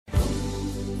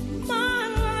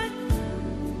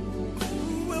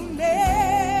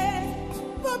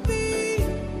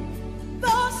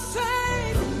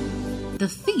The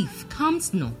thief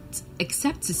comes not,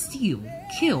 except to steal,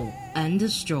 kill, and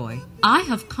destroy. I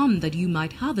have come that you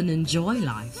might have and enjoy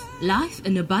life, life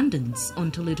in abundance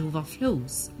until it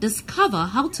overflows. Discover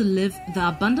how to live the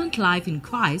abundant life in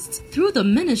Christ through the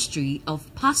ministry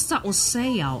of Pastor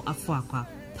Osei Afoakwa.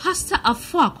 Pastor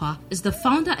Afoakwa is the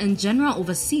founder and general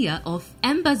overseer of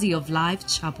Embassy of Life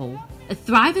Chapel, a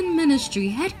thriving ministry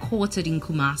headquartered in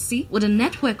Kumasi with a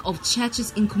network of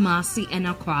churches in Kumasi and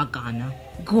Accra, Ghana.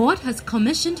 God has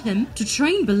commissioned him to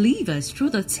train believers through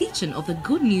the teaching of the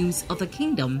good news of the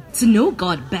kingdom to know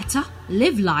God better,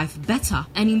 live life better,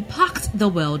 and impact the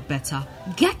world better.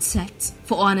 Get set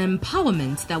for an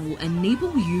empowerment that will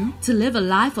enable you to live a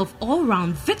life of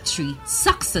all-round victory,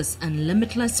 success, and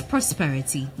limitless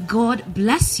prosperity. God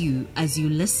bless you as you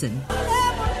listen.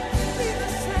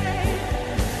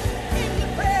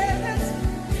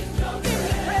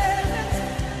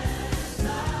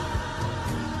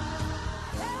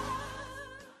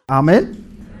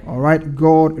 Amen. All right.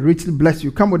 God richly bless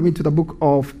you. Come with me to the book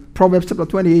of Proverbs chapter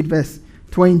 28 verse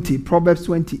 20. Proverbs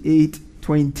 28,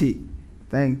 20.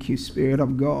 Thank you, Spirit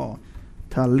of God.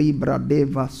 Talibra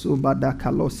deva subada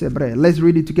kalosebre. Let's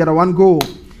read it together. One go.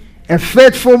 A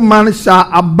faithful man shall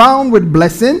abound with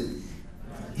blessing.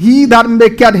 He that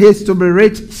maketh haste to be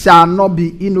rich shall not be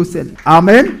innocent.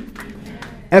 Amen.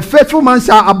 A faithful man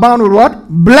shall abound with what?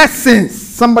 Blessings.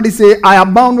 Somebody say, I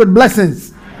abound with blessings.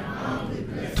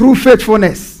 Through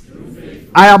faithfulness.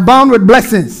 I abound with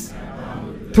blessings.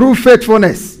 Through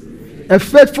faithfulness. A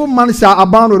faithful man shall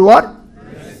abound with what?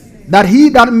 That he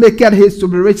that maketh haste to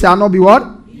be rich shall not be what?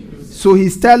 So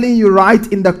he's telling you right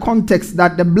in the context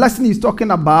that the blessing he's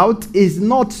talking about is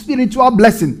not spiritual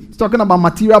blessing. He's talking about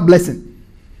material blessing.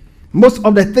 Most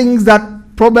of the things that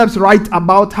Proverbs write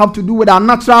about have to do with our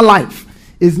natural life.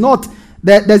 It's not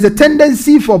that there's a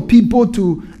tendency for people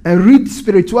to read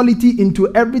spirituality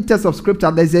into every text of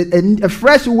scripture. There's a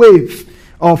fresh wave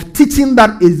of teaching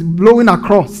that is blowing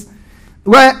across,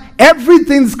 where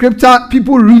everything scripture,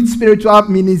 people read spiritual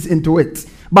meanings into it.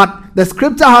 But the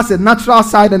scripture has a natural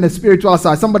side and a spiritual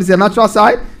side. Somebody say natural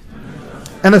side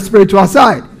and a spiritual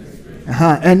side.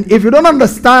 And if you don't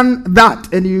understand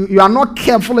that, and you are not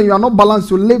careful and you are not balanced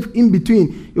to live in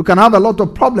between, you can have a lot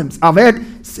of problems. I've heard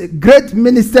great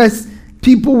ministers,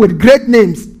 people with great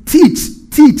names, teach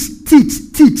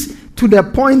to the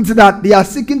point that they are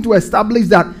seeking to establish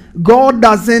that God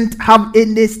doesn't have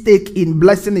any stake in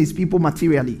blessing his people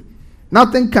materially.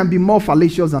 Nothing can be more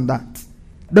fallacious than that.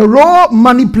 The role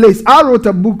money plays. I wrote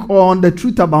a book on the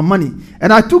truth about money,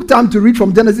 and I took time to read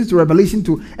from Genesis to Revelation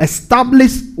to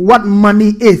establish what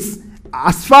money is.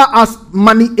 As far as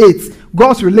money is,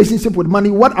 God's relationship with money,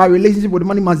 what our relationship with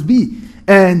money must be.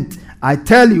 And I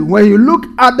tell you, when you look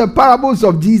at the parables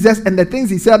of Jesus and the things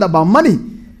he said about money,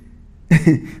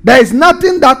 there is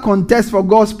nothing that contests for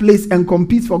God's place and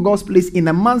competes for God's place in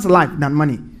a man's life than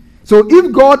money. So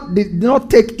if God did not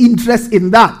take interest in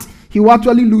that, he will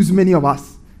actually lose many of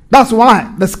us. That's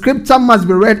why the scripture must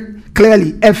be read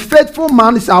clearly. A faithful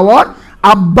man shall what?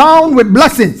 Abound with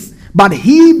blessings. But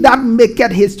he that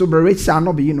maketh haste to be rich shall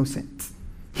not be innocent.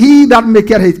 He that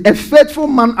maketh haste. A faithful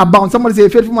man abounds. Somebody say a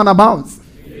faithful man abounds.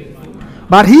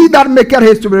 But he that maketh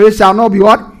haste to be rich shall not be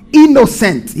what?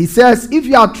 Innocent. He says, if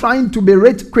you are trying to be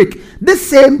rich quick, this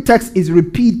same text is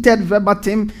repeated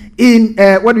verbatim in,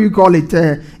 what do you call it?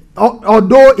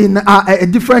 Although in a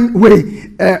different way.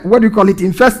 What do you call it?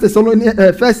 In 1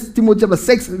 Timothy chapter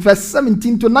 6, verse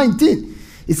 17 to 19.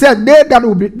 He said, they that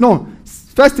will be, 1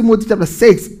 Timothy chapter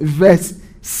 6, verse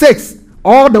 6.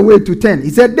 All the way to 10.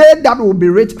 He said, they that will be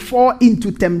rich fall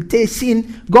into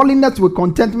temptation. Godliness with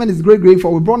contentment is great,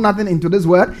 for we brought nothing into this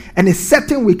world, and it's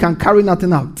certain we can carry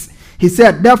nothing out. He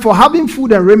said, therefore, having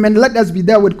food and raiment, let us be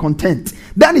there with content.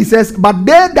 Then he says, but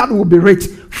they that will be rich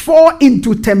fall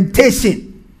into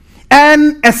temptation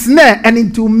and a snare, and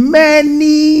into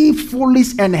many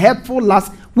foolish and hurtful lusts,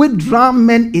 which drown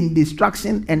men in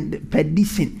destruction and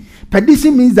perdition.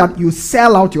 Perdition means that you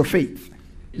sell out your faith.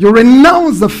 You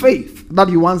renounce the faith that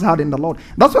you once had in the Lord.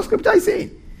 That's what scripture is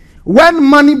saying. When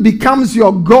money becomes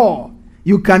your God,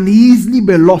 you can easily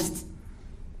be lost.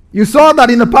 You saw that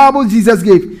in the parable Jesus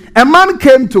gave. A man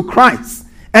came to Christ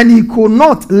and he could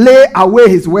not lay away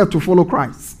his wealth to follow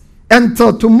Christ.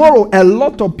 Until tomorrow, a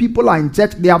lot of people are in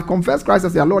church. They have confessed Christ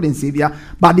as their Lord and Savior,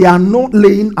 but they are not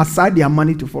laying aside their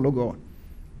money to follow God.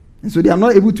 And so they are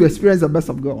not able to experience the best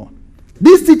of God.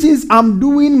 These teachings I'm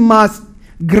doing must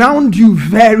ground you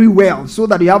very well so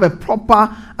that you have a proper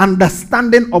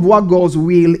understanding of what God's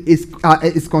will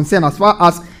is concerned as far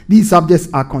as these subjects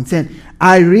are concerned.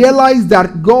 I realize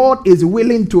that God is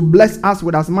willing to bless us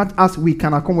with as much as we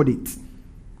can accommodate.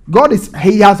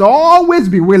 He has always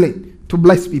been willing to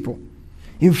bless people.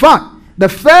 In fact, the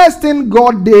first thing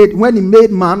God did when he made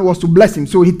man was to bless him.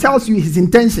 So he tells you his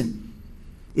intention.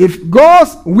 If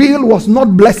God's will was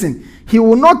not blessing, he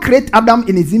will not create Adam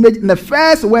in his image. And the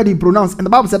first word he pronounced, and the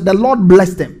Bible said the Lord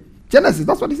blessed them. Genesis,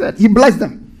 that's what he said. He blessed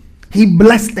them. He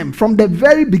blessed them from the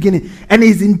very beginning. And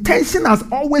his intention has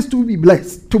always to be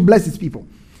blessed, to bless his people.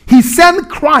 He sent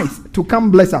Christ to come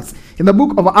bless us. In the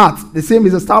book of Acts, the same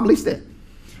is established there.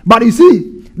 But you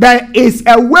see, there is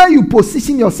a way you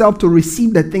position yourself to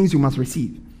receive the things you must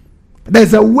receive.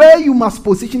 There's a way you must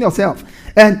position yourself.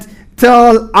 And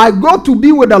till I go to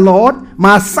be with the Lord,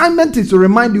 my assignment is to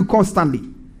remind you constantly.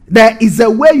 There is a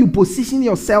way you position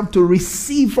yourself to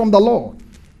receive from the Lord.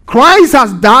 Christ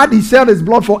has died, he shed his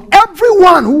blood for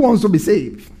everyone who wants to be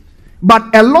saved.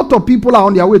 But a lot of people are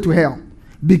on their way to hell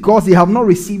because they have not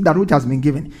received that which has been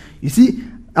given. You see,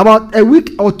 about a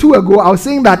week or two ago, I was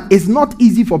saying that it's not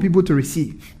easy for people to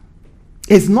receive.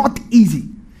 It's not easy.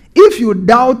 If you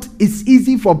doubt it's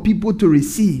easy for people to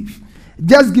receive,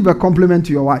 just give a compliment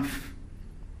to your wife.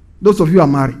 Those of you who are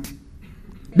married.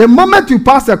 The moment you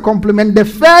pass a compliment, the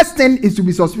first thing is to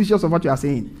be suspicious of what you are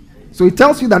saying. So it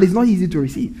tells you that it's not easy to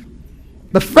receive.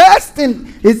 The first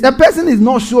thing is a person is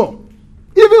not sure.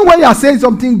 Even when you are saying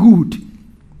something good,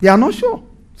 they are not sure.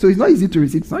 So it's not easy to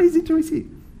receive. It's not easy to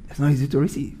receive. It's not easy to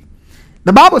receive.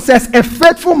 The Bible says, a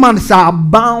faithful man shall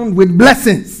abound with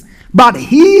blessings, but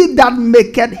he that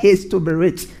maketh haste to be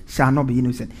rich shall not be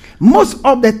innocent. Most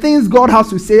of the things God has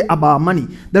to say about money,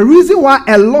 the reason why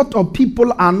a lot of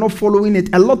people are not following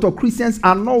it, a lot of Christians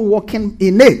are not walking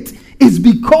in it, is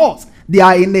because they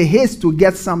are in a haste to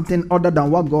get something other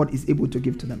than what God is able to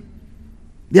give to them.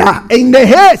 They are in the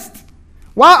haste.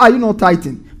 Why are you not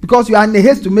tithing? Because you are in a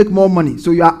haste to make more money.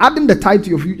 So you are adding the tithe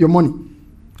to your money.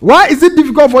 Why is it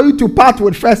difficult for you to part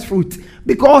with first fruit?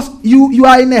 Because you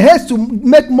are in a haste to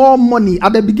make more money.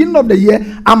 At the beginning of the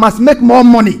year, I must make more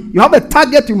money. You have a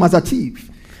target you must achieve.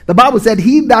 The Bible said,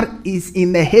 he that is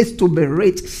in a haste to be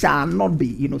rich shall not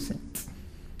be innocent.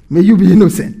 May you be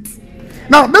innocent.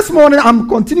 Now, this morning, I'm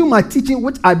continuing my teaching,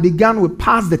 which I began with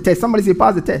pass the test. Somebody say,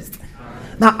 pass the test.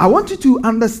 Now, I want you to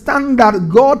understand that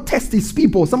God tests his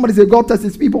people. Somebody say, God tests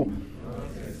his people.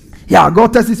 Yeah,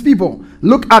 God tests his people.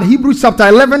 Look at Hebrews chapter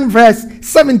 11, verse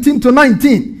 17 to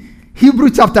 19.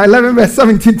 Hebrews chapter 11, verse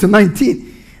 17 to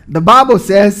 19. The Bible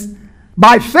says,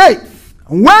 by faith,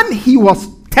 when he was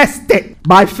tested.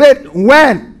 By faith,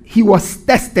 when he was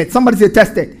tested. Somebody say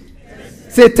tested.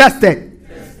 Say tested.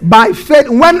 By faith,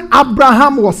 when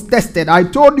Abraham was tested, I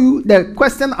told you the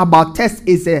question about test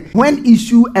is a when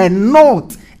issue and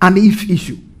not an if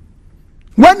issue.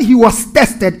 When he was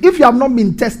tested, if you have not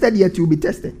been tested yet, you'll be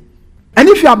tested. And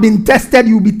if you have been tested,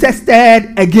 you'll be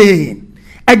tested again.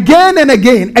 Again and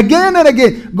again. Again and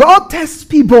again. God tests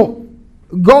people.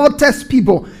 God tests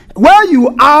people. Where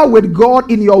you are with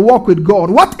God in your walk with God,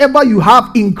 whatever you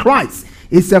have in Christ,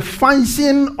 it's a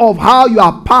function of how you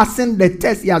are passing the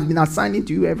test he has been assigning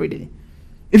to you every day.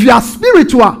 If you are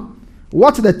spiritual,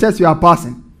 what's the test you are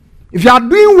passing? If you are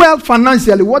doing well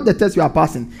financially, what's the test you are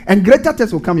passing? And greater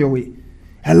tests will come your way.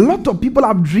 A lot of people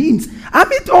have dreams. I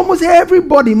mean, almost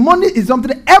everybody, money is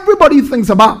something everybody thinks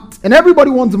about. And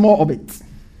everybody wants more of it.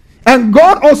 And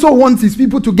God also wants his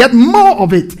people to get more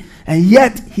of it. And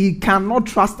yet, he cannot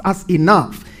trust us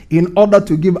enough in order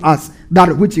to give us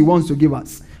that which he wants to give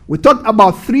us. We talked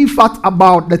about 3 facts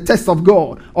about the test of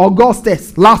God or God's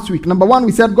test last week. Number 1,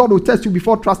 we said God will test you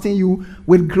before trusting you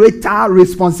with greater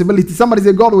responsibility. Somebody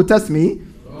say, God will test me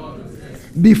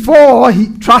before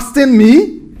he trusting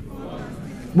me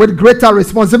with greater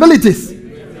responsibilities.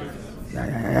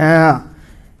 Yeah.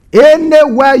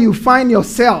 Anywhere you find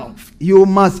yourself, you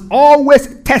must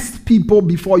always test people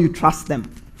before you trust them.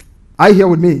 Are you here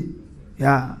with me?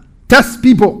 Yeah. Test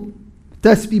people.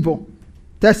 Test people.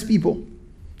 Test people.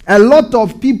 A lot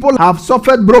of people have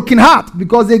suffered broken heart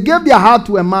because they gave their heart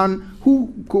to a man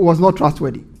who was not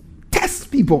trustworthy.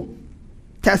 Test people.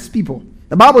 Test people.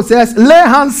 The Bible says, lay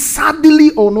hands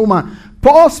suddenly on no man.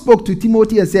 Paul spoke to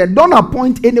Timothy and said, don't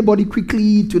appoint anybody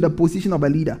quickly to the position of a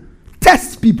leader.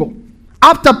 Test people.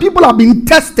 After people have been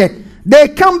tested, they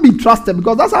can't be trusted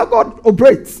because that's how God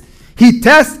operates. He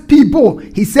tests people.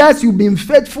 He says, you've been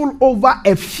faithful over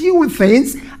a few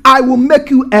things. I will make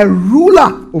you a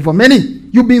ruler over many.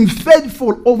 You've been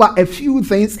faithful over a few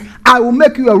things. I will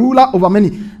make you a ruler over many.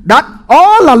 That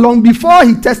all along, before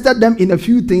he tested them in a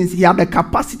few things, he had the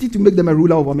capacity to make them a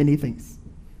ruler over many things.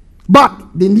 But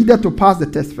they needed to pass the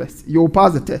test first. You will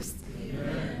pass the test.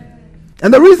 Amen.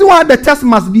 And the reason why the test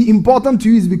must be important to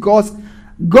you is because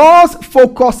God's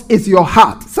focus is your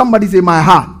heart. Somebody say, my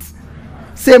heart.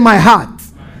 Say, my heart.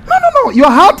 No.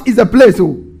 Your heart is a place.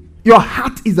 Oh. Your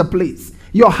heart is a place.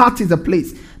 Your heart is a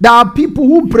place. There are people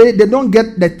who pray, they don't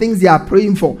get the things they are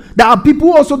praying for. There are people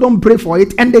who also don't pray for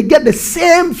it, and they get the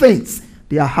same things.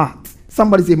 Their heart.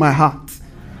 Somebody say, my heart.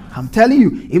 I'm telling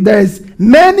you, if there is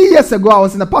many years ago, I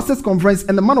was in a pastor's conference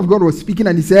and the man of God was speaking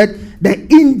and he said, the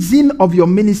engine of your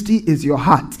ministry is your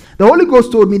heart. The Holy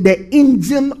Ghost told me the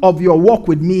engine of your walk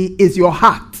with me is your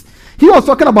heart. He was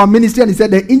talking about ministry and he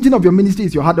said the engine of your ministry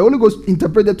is your heart. The Holy Ghost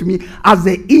interpreted to me as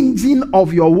the engine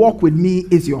of your walk with me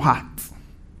is your heart.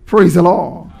 Praise the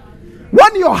Lord.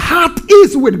 When your heart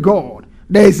is with God,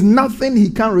 there is nothing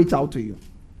he can reach out to you.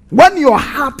 When your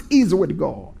heart is with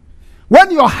God. When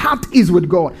your heart is with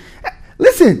God.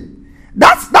 Listen,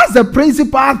 that's the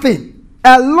principal thing.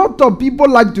 A lot of people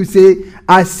like to say,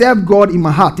 I serve God in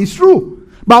my heart. It's true.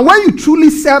 But when you truly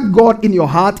serve God in your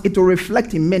heart, it will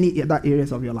reflect in many other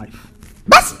areas of your life.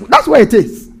 That's where it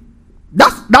is.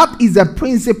 That is a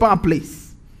principal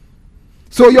place.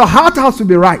 So your heart has to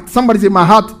be right. Somebody say, my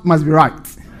heart must be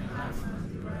right.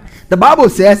 The Bible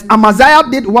says Amaziah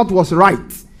did what was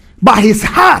right, but his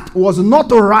heart was not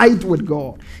right with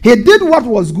God. He did what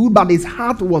was good, but his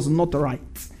heart was not right.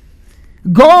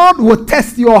 God will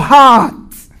test your heart.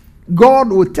 God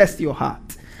will test your heart.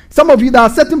 Some of you, there are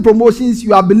certain promotions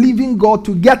you are believing God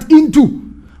to get into.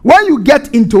 When you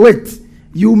get into it,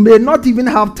 you may not even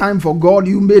have time for God.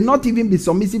 You may not even be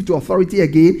submissive to authority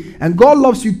again. And God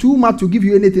loves you too much to give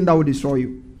you anything that will destroy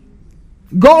you.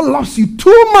 God loves you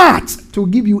too much to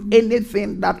give you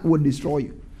anything that will destroy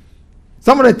you.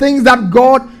 Some of the things that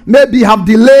God maybe have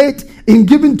delayed in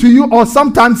giving to you, or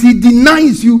sometimes he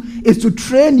denies you, is to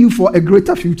train you for a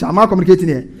greater future. Am I communicating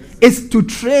here? It's to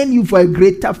train you for a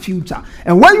greater future.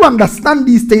 And when you understand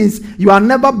these things, you are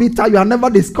never bitter, you are never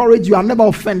discouraged, you are never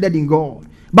offended in God.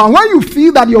 But when you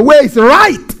feel that your way is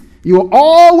right, you will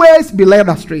always be led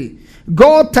astray.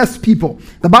 God tests people.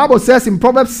 The Bible says in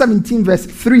Proverbs 17 verse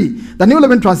 3, the New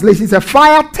Living Translation says,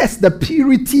 fire tests the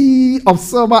purity of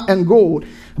silver and gold,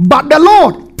 but the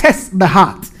Lord tests the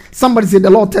heart. Somebody say, the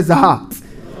Lord tests the heart.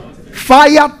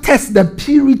 Fire tests the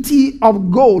purity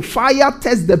of gold. Fire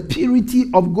tests the purity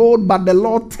of gold, but the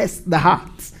Lord tests the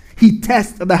heart. He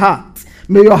tests the heart.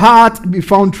 May your heart be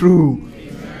found true.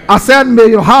 Amen. I said, may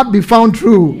your heart be found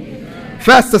true. Amen.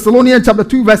 1 Thessalonians chapter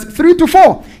 2 verse 3 to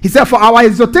 4. He said, for our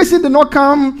exhortation did not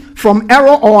come from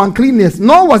error or uncleanness,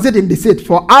 nor was it in deceit.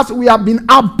 For us we have been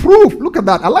approved. Look at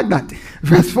that. I like that.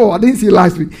 Verse 4. I didn't see it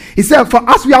last week. He said, for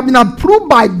us we have been approved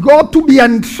by God to be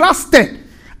entrusted.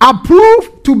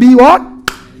 Approved to be what?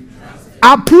 Entrusted.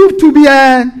 Approved to be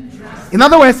entrusted. In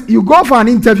other words, you go for an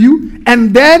interview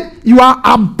and then you are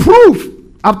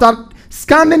approved. After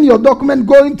scanning your document,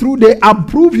 going through, they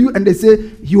approve you and they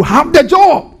say, you have the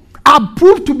job.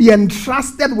 Approved to be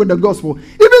entrusted with the gospel.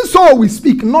 Even so we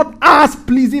speak, not as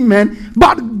pleasing men,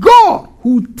 but God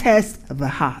who tests the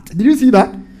heart. Did you see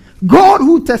that? God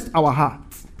who tests our heart.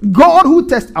 God who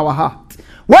tests our heart.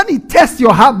 When he tests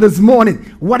your heart this morning,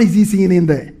 what is he seeing in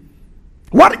there?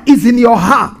 What is in your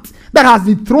heart that has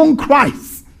dethroned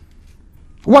Christ?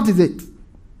 What is it?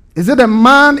 Is it a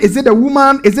man? Is it a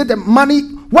woman? Is it the money?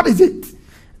 What is it?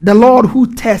 The Lord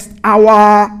who tests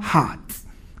our heart.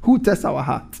 Who tests our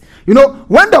heart? You know,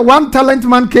 when the 1 talent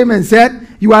man came and said,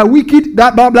 you are wicked,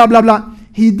 that blah, blah, blah, blah.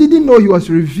 He didn't know he was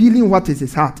revealing what is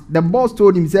his heart. The boss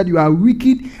told him, he said, you are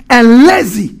wicked and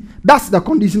lazy. That's the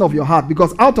condition of your heart,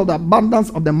 because out of the abundance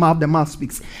of the mouth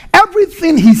speaks.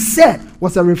 Everything he said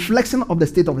was a reflection of the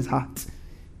state of his heart.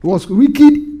 He was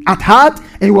wicked at heart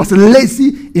and he was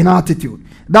lazy in attitude.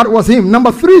 That was him.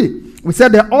 Number 3, we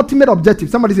said the ultimate objective.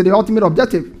 Somebody say the ultimate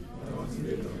objective.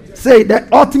 Say the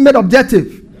ultimate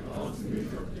objective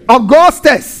of God's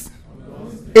test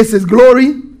is his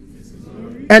glory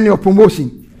and your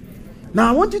promotion. Now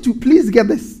I want you to please get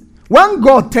this. When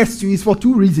God tests you, it's for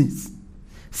 2 reasons.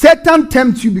 Satan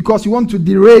tempts you because he wants to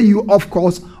derail you off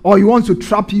course, or he wants to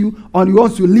trap you, or he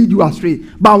wants to lead you astray.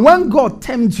 But when God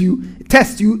tests you,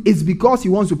 it's because he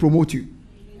wants to promote you.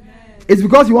 It's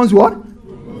because he wants what?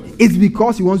 It's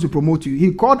because he wants to promote you.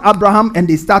 He called Abraham and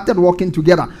they started working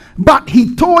together. But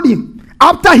he told him,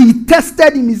 after he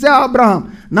tested him, he said,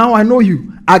 Abraham, now I know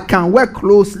you. I can work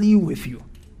closely with you.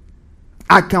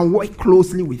 I can work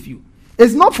closely with you.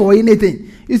 It's not for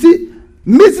anything. You see,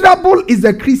 miserable is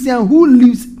the Christian who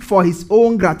lives for his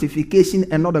own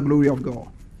gratification and not the glory of God.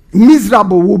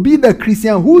 Miserable will be the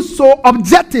Christian whose sole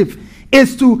objective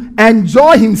is to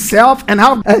enjoy himself and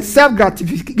have a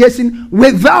self-gratification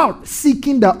without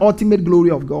seeking the ultimate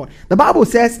glory of God. The Bible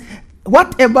says,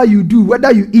 whatever you do,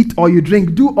 whether you eat or you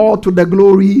drink, do all to the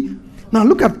glory. Now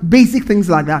look at basic things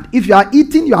like that. If you are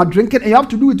eating, you are drinking, and you have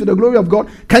to do it to the glory of God,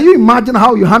 can you imagine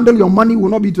how you handle your money will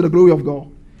not be to the glory of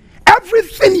God?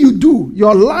 everything you do,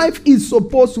 your life is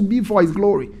supposed to be for His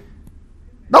glory.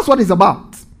 That's what it's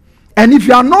about. And if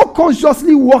you are not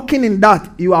consciously walking in that,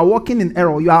 you are walking in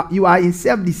error. You are in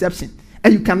self-deception.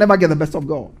 And you can never get the best of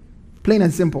God. Plain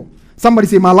and simple. Somebody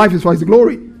say, my life is for His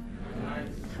glory.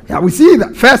 Yeah, we see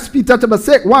that. 1 Peter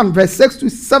chapter 1, verse 6 to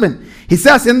 7. He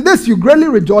says, in this you greatly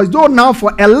rejoice, though now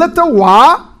for a little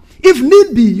while, if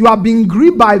need be, you are being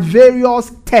grieved by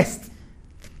various tests.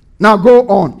 Now go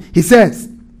on. He says,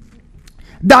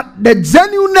 that the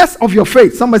genuineness of your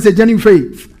faith, somebody say genuine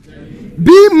faith,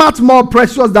 be much more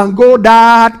precious than gold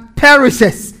that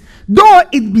perishes, though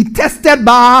it be tested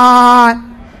by,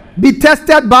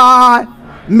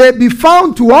 may be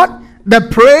found to what? The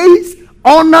praise,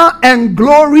 honor, and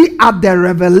glory at the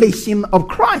revelation of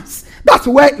Christ. That's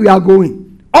where we are going.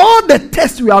 All the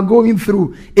tests we are going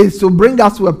through is to bring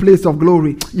us to a place of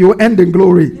glory. You will end in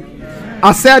glory. Amen.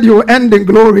 I said you will end in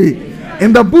glory. Amen.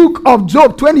 In the book of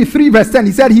Job 23 verse 10,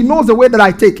 he said, he knows the way that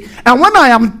I take. And when I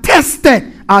am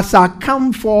tested, I shall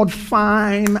come forth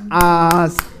fine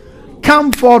as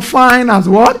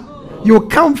what? You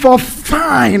come forth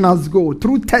fine as gold.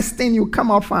 Through testing, you come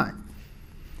out fine.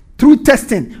 Through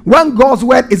testing, when God's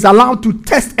word is allowed to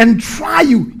test and try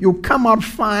you, you come out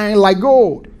fine like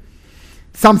gold.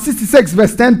 Psalm 66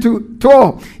 verse 10 to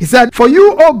 12. He said, for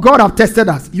you, O God, have tested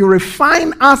us. You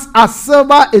refine us as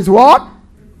silver is what?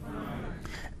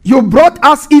 You brought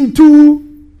us into.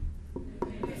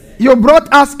 You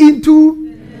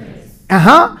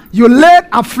laid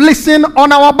affliction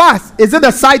on our backs. Is it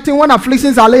exciting when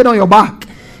afflictions are laid on your back?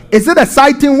 Is it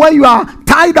exciting when you are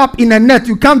tied up in a net?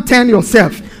 You can't turn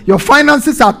yourself. Your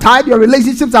finances are tied. Your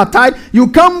relationships are tied. You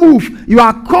can't move. You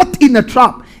are caught in a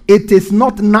trap. It is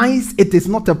not nice. It is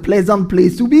not a pleasant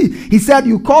place to be. He said,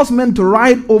 you cause men to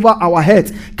ride over our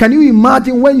heads. Can you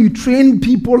imagine when you train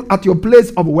people at your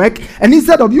place of work, and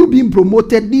instead of you being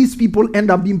promoted, these people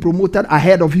end up being promoted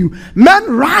ahead of you?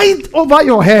 Men ride over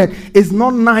your head. It's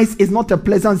not nice. It's not a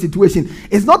pleasant situation.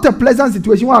 It's not a pleasant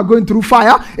situation when you are going through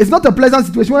fire. It's not a pleasant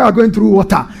situation when you are going through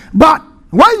water. But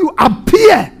when you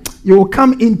appear, you will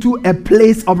come into a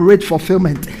place of rich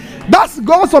fulfillment. That's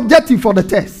God's objective for the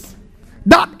test.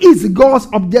 That is God's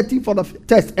objective for the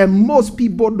test, and most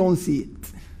people don't see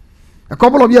it. A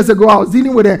couple of years ago, I was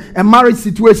dealing with a marriage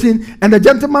situation, and the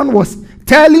gentleman was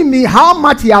telling me how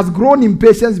much he has grown in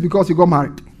patience because he got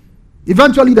married.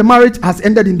 Eventually, the marriage has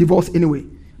ended in divorce anyway.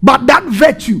 But that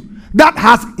virtue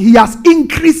that he has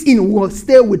increased in will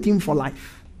stay with him for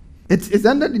life. It's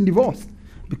ended in divorce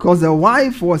because the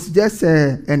wife was just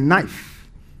a knife.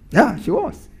 Yeah, she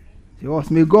was.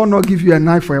 May God not give you a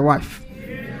knife for a wife.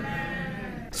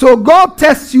 So God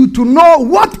tests you to know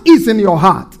what is in your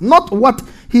heart. Not what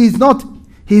He's not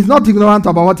ignorant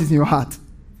about what is in your heart.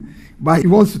 But He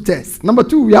wants to test. Number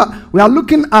 2, we are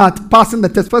looking at passing the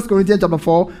test. 1 Corinthians chapter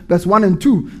 4, verse 1 and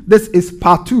 2. This is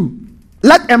part 2.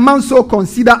 Let a man so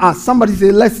consider us. Somebody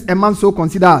say, let a man so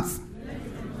consider us.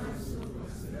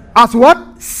 As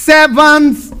what?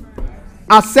 Servants.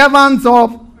 As servants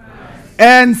of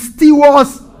and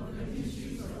stewards.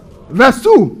 Verse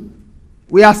 2.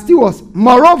 We are stewards.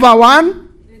 Moreover,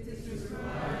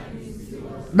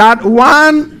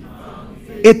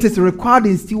 it is required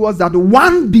in stewards that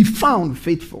one be found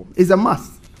faithful. It's a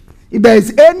must. If there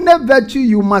is any virtue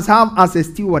you must have as a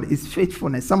steward, it's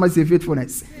faithfulness. Somebody say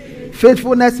faithfulness.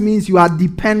 Faithfulness means you are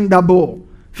dependable.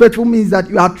 Faithful means that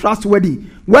you are trustworthy.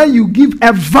 When you give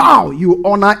a vow, you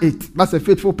honor it. That's a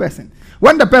faithful person.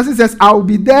 When the person says, I will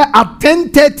be there at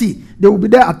 10:30, they will be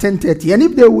there at 10:30. And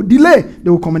if they will delay, they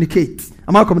will communicate.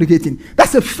 Am I communicating?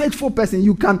 That's a faithful person.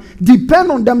 You can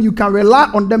depend on them. You can rely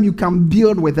on them. You can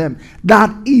build with them. That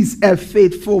is a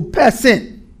faithful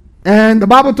person. And the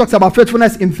Bible talks about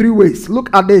faithfulness in 3 ways.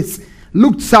 Look at this.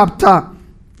 Luke chapter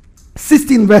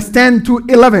 16 verse 10 to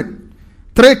 11.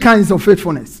 3 kinds of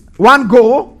faithfulness. 1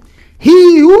 go.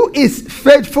 He who is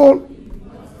faithful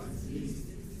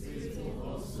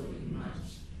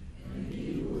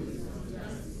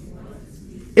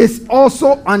is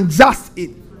also unjust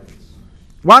in.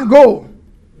 1 go.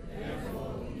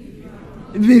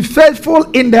 Be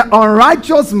faithful in the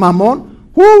unrighteous mammon.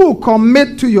 Who will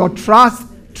commit to your trust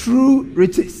true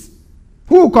riches?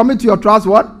 Who will commit to your trust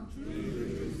what?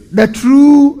 The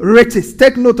true riches.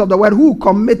 Take note of the word. Who will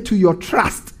commit to your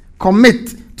trust?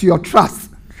 Commit to your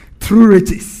trust true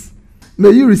riches.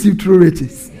 May you receive true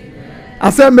riches. Amen.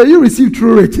 I said, may you receive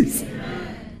true riches.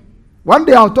 Amen. One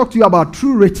day I'll talk to you about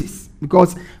true riches,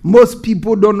 because most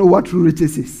people don't know what true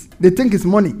riches is. They think it's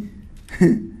money.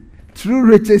 True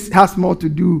riches has more to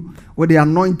do with the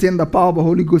anointing, the power of the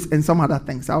Holy Ghost, and some other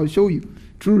things. I will show you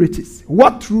true riches.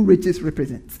 What true riches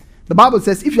represents. The Bible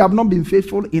says, if you have not been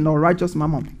faithful in unrighteous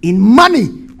mammon, in money,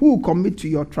 who will commit to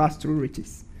your trust through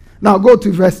riches? Now go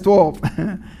to verse 12.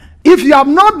 If you have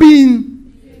not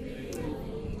been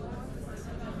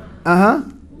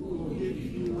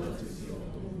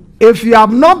if you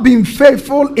have not been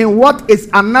faithful in what is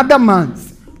another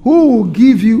man's, who will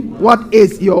give you what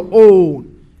is your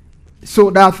own? So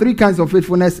there are three kinds of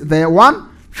faithfulness there. One,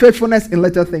 faithfulness in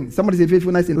little things. Somebody say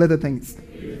faithfulness in little things.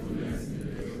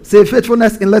 Say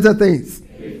faithfulness in little things.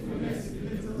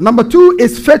 Number two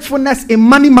is faithfulness in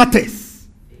money matters.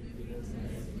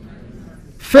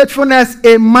 Faithfulness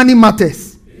in money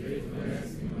matters.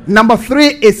 Number three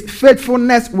is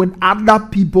faithfulness with other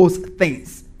people's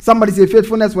things. Somebody say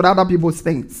faithfulness with other people's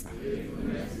things.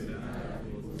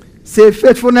 Say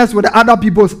faithfulness with other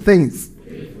people's things.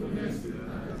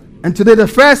 And today the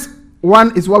first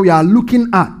one is what we are looking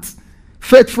at.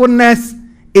 Faithfulness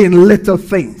in little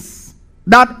things.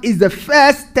 That is the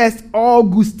first test all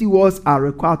good stewards are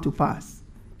required to pass.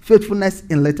 Faithfulness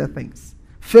in little things.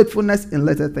 Faithfulness in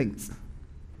little things.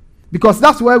 Because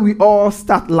that's where we all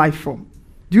start life from.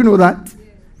 Do you know that? Yes.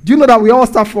 Do you know that we all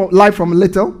start life from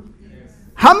little? Yes.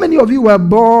 How many of you were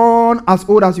born as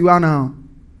old as you are now?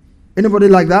 Anybody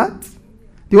like that?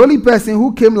 The only person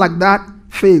who came like that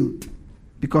failed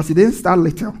because he didn't start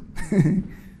little.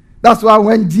 That's why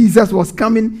when Jesus was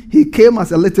coming, he came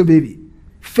as a little baby.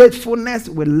 Faithfulness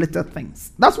with little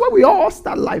things. That's where we all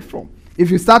start life from.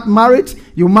 If you start marriage,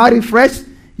 you marry fresh,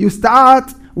 you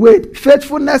start with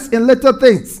faithfulness in little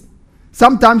things.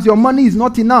 Sometimes your money is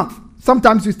not enough.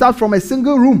 Sometimes you start from a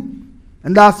single room.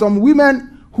 And there are some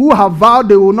women who have vowed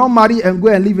they will not marry and go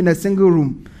and live in a single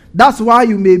room. That's why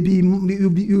you may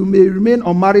remain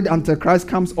unmarried until Christ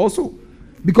comes also.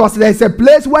 Because there's a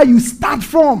place where you start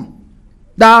from.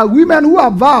 There are women who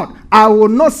have vowed, I will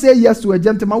not say yes to a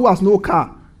gentleman who has no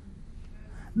car.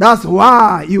 That's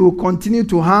why you will continue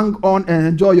to hang on and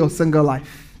enjoy your single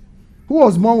life. Who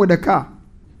was born with a car?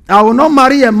 I will not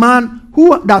marry a man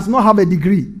who does not have a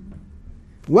degree.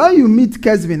 When you meet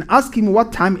Kesvin, ask him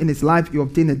what time in his life you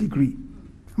obtained a degree.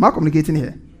 Am I communicating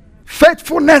here?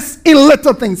 Faithfulness in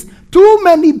little things. Too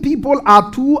many people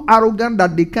are too arrogant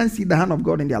that they can't see the hand of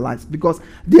God in their lives because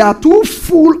they are too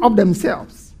full of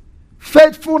themselves.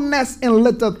 Faithfulness in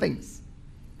little things.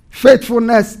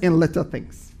 Faithfulness in little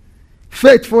things.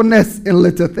 Faithfulness in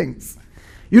little things.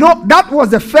 You know, that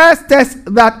was the first test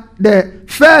that the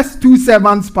first two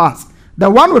servants passed. The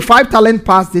one with 5 talents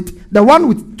passed it. The one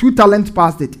with 2 talents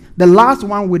passed it. The last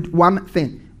one with 1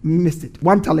 thing missed it.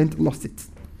 1 talent lost it.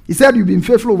 He said, you've been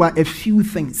faithful over a few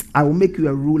things. I will make you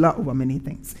a ruler over many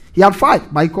things. He had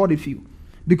 5, but he called it few.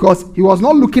 Because he was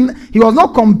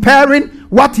not comparing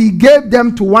what he gave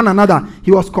them to one another.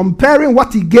 He was comparing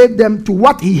what he gave them to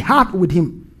what he had with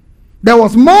him. There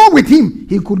was more with him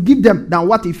he could give them than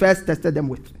what he first tested them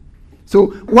with. So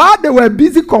while they were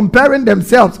busy comparing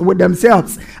themselves with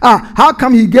themselves, how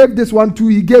come he gave this one 2,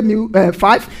 he gave me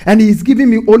 5, and he's giving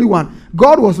me only 1?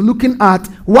 God was looking at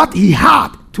what he had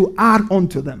to add on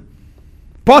to them.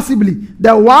 Possibly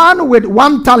the one with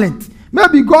 1 talent,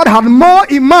 maybe God had more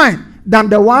in mind than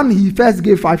the one he first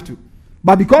gave 5 to.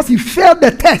 But because he failed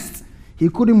the test, he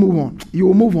couldn't move on. You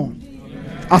will move on.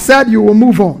 Amen. I said you will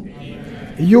move on.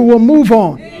 Amen. You will move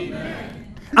on.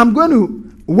 Amen. I'm going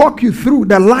to walk you through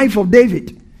the life of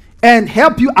David and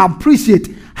help you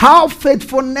appreciate how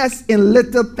faithfulness in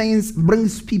little things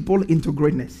brings people into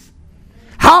greatness.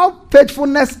 How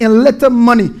faithfulness in little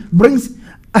money brings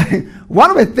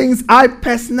one of the things I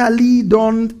personally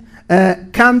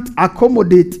can't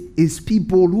accommodate is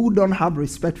people who don't have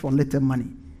respect for little money.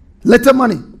 Little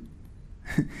money.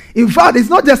 In fact, it's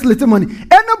not just little money.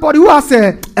 Anybody who has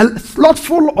a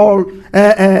slothful or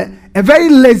a very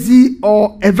lazy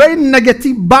or a very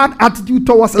negative, bad attitude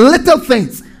towards little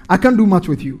things, I can't do much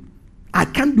with you. I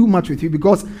can't do much with you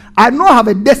because I know I have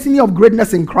a destiny of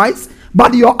greatness in Christ,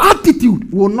 but your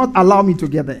attitude will not allow me to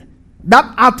get there.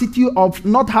 That attitude of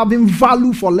not having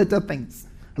value for little things,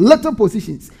 little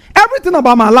positions. Everything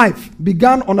about my life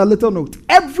began on a little note.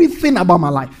 Everything about my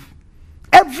life.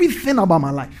 Everything about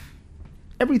my life.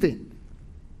 Everything.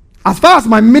 As far as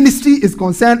my ministry is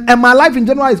concerned and my life in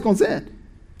general is concerned.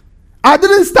 I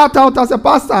didn't start out as a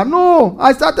pastor. No,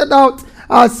 I started out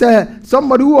as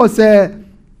somebody who was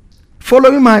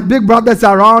following my big brothers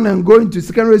around and going to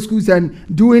secondary schools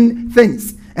and doing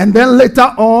things. And then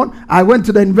later on, I went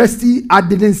to the university. I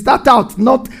didn't start out,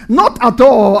 not at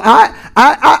all.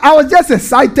 I was just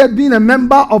excited being a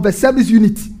member of a service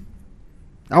unit.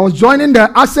 I was joining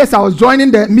the access, I was joining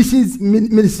the missions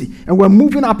ministry, and we're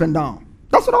moving up and down.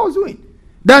 That's what I was doing.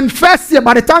 Then first year,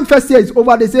 by the time first year is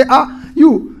over, they say,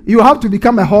 you have to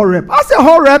become a hall rep. I said,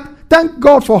 hall rep? Thank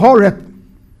God for Horeb.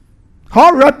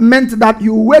 Horeb meant that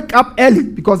you wake up early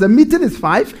because the meeting is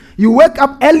 5. You wake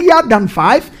up earlier than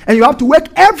 5 and you have to wake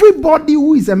everybody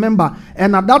who is a member.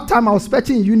 And at that time I was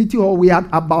preaching in Unity Hall. We had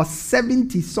about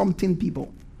 70 something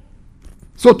people.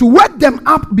 So to wake them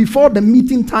up before the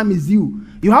meeting time is due,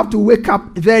 you have to wake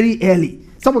up very early.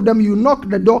 Some of them you knock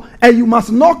the door and you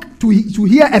must knock to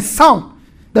hear a sound.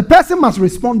 The person must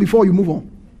respond before you move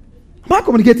on. Am I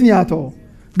communicating here at all?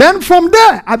 Then from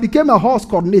there I became a horse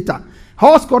coordinator.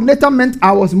 Horse coordinator meant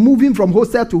I was moving from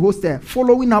hostel to hostel,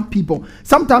 following up people.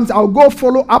 Sometimes I'll go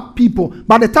follow up people.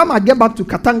 By the time I get back to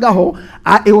Katanga Hall,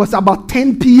 it was about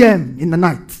 10 p.m. in the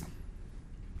night.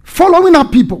 Following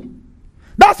up people.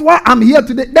 That's why I'm here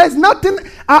today. There's nothing,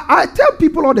 I tell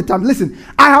people all the time, listen,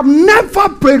 I have never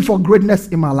prayed for greatness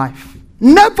in my life.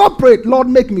 Never prayed, Lord,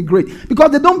 make me great. Because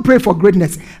they don't pray for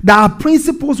greatness. There are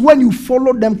principles, when you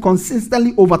follow them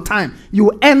consistently over time,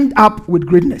 you end up with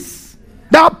greatness.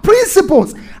 There are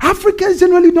principles. Africans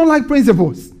generally don't like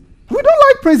principles. We don't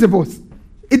like principles.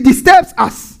 It disturbs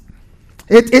us.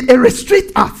 It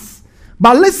restricts us.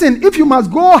 But listen, if you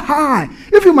must go high,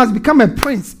 if you must become a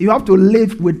prince, you have to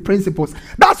live with principles.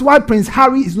 That's why Prince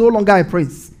Harry is no longer a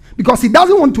prince. Because he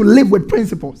doesn't want to live with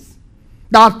principles.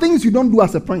 There are things you don't do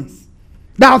as a prince.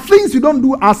 There are things you don't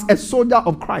do as a soldier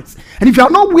of Christ. And if you are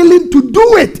not willing to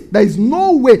do it, there is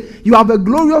no way. You have a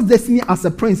glorious destiny as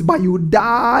a prince, but you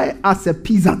die as a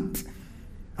peasant.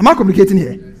 Am I communicating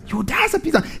here? You die as a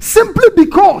peasant. Simply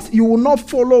because you will not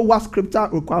follow what scripture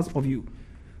requires of you.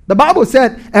 The Bible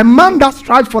said, a man that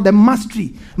strives for the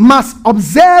mastery must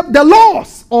observe the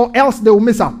laws, or else they will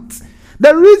miss out.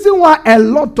 The reason why a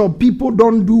lot of people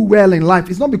don't do well in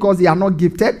life is not because they are not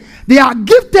gifted. They are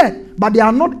gifted, but they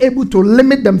are not able to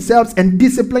limit themselves and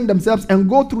discipline themselves and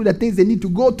go through the things they need to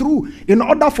go through in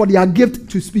order for their gift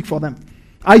to speak for them.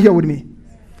 Are you here with me?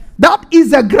 That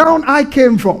is the ground I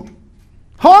came from.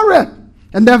 Horeb.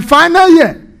 And then final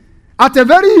year, at a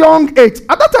very young age.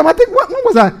 At that time, I think, when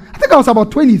was I? I think I was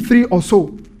about 23 or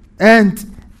so. And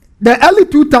the early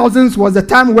 2000s was the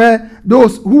time where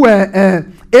those who were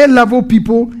A-level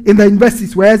people in the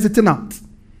universities were exiting out.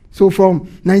 So from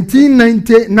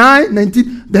 1999,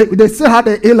 they still had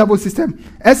the A-level system.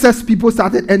 SS people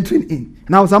started entering in.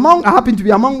 And I happened to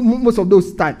be among most of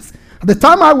those types. At the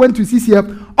time I went to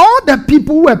CCF, all the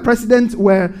people who were presidents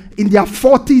were in their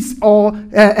 40s or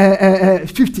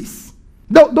 50s.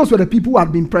 Those were the people who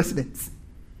had been presidents.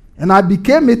 And I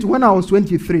became it when I was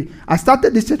 23. I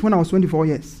started this church when I was 24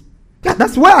 years. Yeah,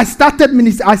 that's where I started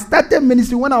ministry. I started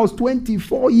ministry when I was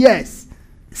 24 years.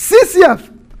 CCF,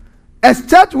 a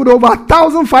church with over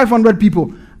 1,500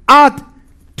 people. At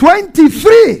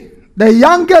 23, the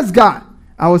youngest guy,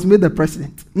 I was made the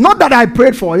president. Not that I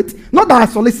prayed for it, not that I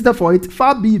solicited for it.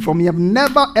 Far be it from me. I've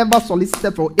never ever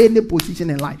solicited for any position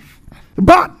in life.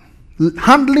 But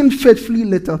handling faithfully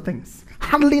little things.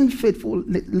 Handling faithfully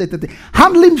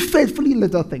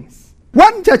little things.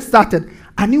 When church started,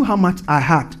 I knew how much I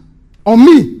had on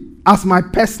me as my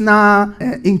personal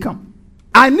income.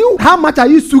 I knew how much I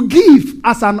used to give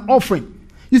as an offering.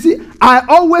 You see, I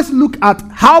always look at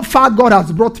how far God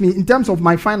has brought me in terms of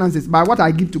my finances by what I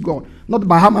give to God, not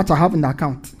by how much I have in the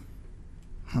account.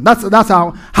 That's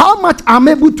how much I'm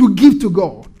able to give to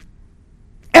God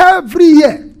every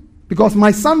year, because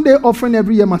my Sunday offering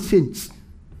every year must change.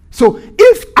 So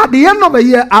if at the end of the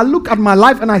year I look at my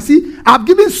life and I see I've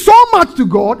given so much to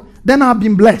God, then I've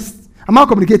been blessed. I'm not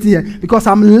communicating here because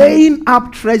I'm laying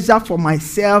up treasure for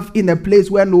myself in a place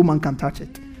where no man can touch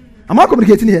it. I'm not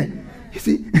communicating here. You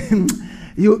see,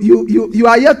 you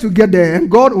are here to get there, and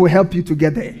God will help you to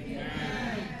get there.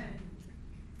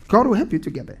 God will help you to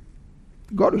get there.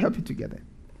 God will help you to get there.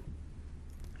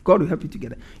 God will help you to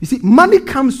get there. You see, money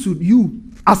comes to you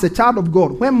as a child of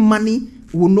God when money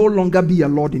will no longer be a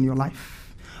Lord in your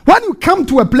life. When you come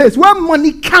to a place where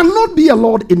money cannot be a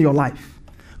Lord in your life,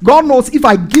 God knows if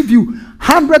I give you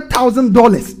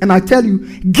 $100,000 and I tell you,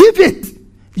 give it,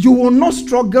 you will not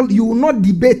struggle, you will not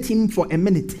debate him for a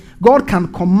minute. God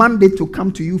can command it to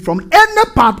come to you from any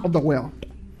part of the world.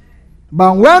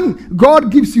 But when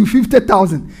God gives you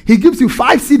 50,000, he gives you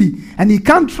 5 cedi, and he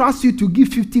can't trust you to give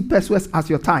 50 pesos as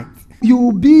your tithe. You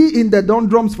will be in the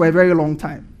doldrums for a very long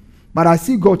time. But I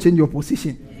see God change your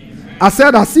position. Amen. I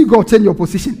said, I see God change your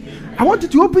position. Amen. I want you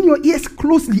to open your ears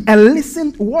closely and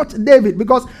listen to what David,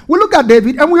 because we look at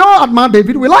David and we all admire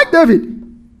David. We like David.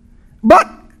 But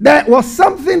there was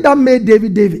something that made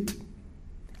David David.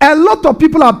 A lot of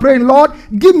people are praying, Lord,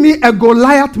 give me a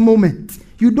Goliath moment.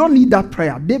 You don't need that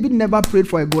prayer. David never prayed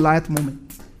for a Goliath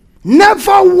moment.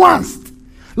 Never once.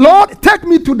 Lord, take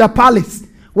me to the palace.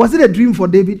 Was it a dream for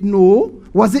David? No.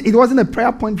 It wasn't a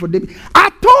prayer point for David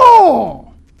at all.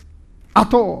 all.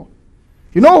 At all.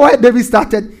 You know why David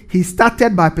started? He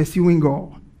started by pursuing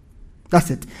God. That's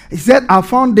it. He said, I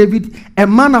found David a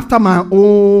man after my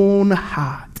own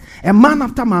heart. A man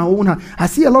after my own heart. I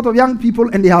see a lot of young people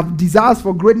and they have desires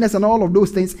for greatness and all of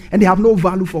those things, and they have no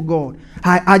value for God.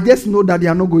 I just know that they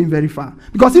are not going very far.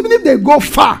 Because even if they go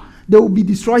far, they will be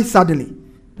destroyed suddenly.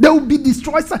 They will be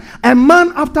destroyed. A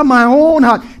man after my own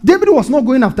heart. David was not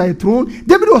going after a throne.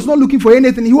 David was not looking for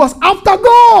anything. He was after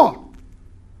God.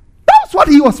 That's what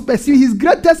he was pursuing. His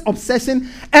greatest obsession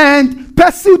and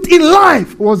pursuit in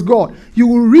life was God. You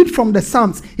will read from the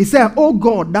Psalms. He said, oh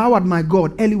God, thou art my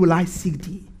God. Early will I seek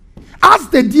thee. As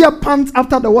the deer pants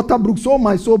after the water brook, so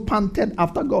my soul panted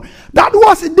after God. That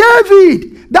was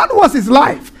David. That was his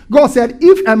life. God said,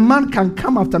 if a man can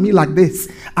come after me like this,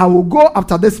 I will go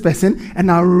after this person and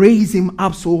I'll raise him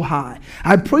up so high.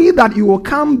 I pray that you will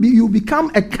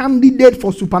become a candidate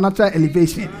for supernatural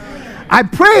elevation. I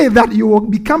pray that you will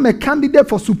become a candidate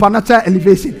for supernatural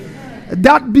elevation.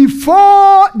 That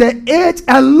before the age,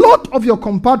 a lot of your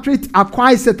compatriots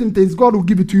acquire certain things, God will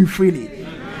give it to you freely.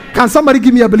 Can somebody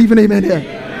give me a believing amen here?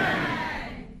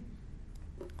 Amen.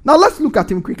 Now let's look at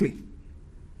him quickly.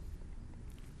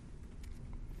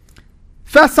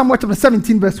 1 Samuel chapter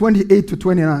 17 verse 28 to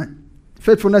 29.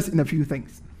 Faithfulness in a few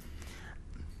things.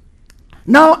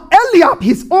 Now Eliab,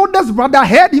 his oldest brother,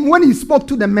 heard him when he spoke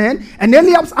to the men, and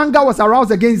Eliab's anger was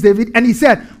aroused against David, and he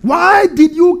said, why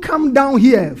did you come down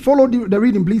here? Follow the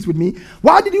reading please with me.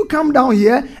 Why did you come down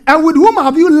here? And with whom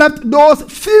have you left those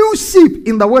few sheep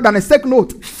in the wilderness? Take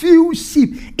note, few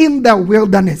sheep in the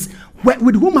wilderness.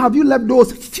 With whom have you left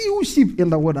those few sheep in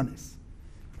the wilderness?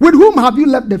 With whom have you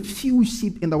left the few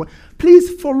sheep in the wilderness?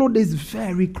 Please follow this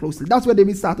very closely. That's where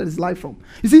David started his life from.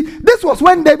 You see, this was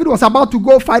when David was about to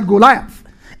go fight Goliath.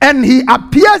 And he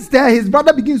appears there, his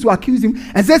brother begins to accuse him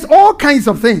and says all kinds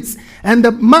of things. And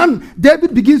the man,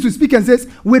 David, begins to speak and says,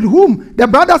 with whom? The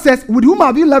brother says, with whom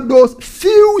have you left those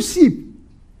few sheep?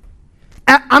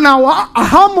 And our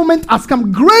aha moment has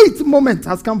come, great moment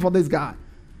has come for this guy.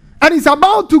 And he's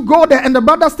about to go there, and the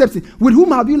brother steps in. With whom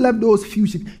have you left those few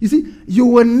sheep? You see, you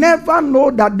will never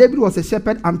know that David was a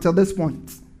shepherd until this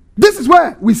point. This is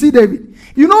where we see David.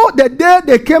 You know, the day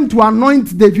they came to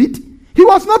anoint David, he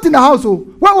was not in the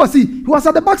household. Where was he? He was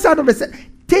at the backside of the set,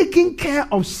 taking care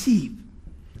of sheep.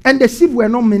 And the sheep were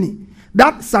not many.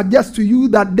 That suggests to you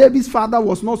that David's father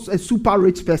was not a super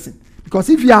rich person.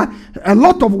 Because if you had a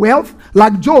lot of wealth,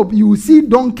 like Job, you will see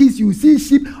donkeys, you will see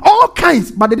sheep, all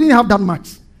kinds, but they didn't have that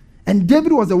much. And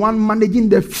David was the one managing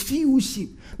the few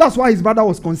sheep. That's why his brother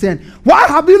was concerned. Why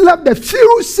have you left the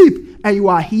few sheep and you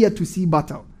are here to see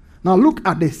battle? Now look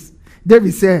at this.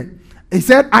 David said,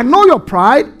 I know your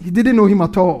pride. He didn't know him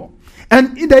at all.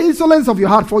 And in the insolence of your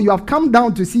heart, for you have come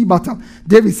down to see battle.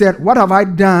 David said, what have I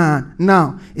done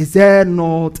now? Is there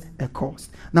not a cause?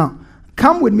 Now,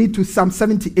 come with me to Psalm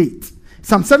 78.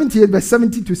 Psalm 78 verse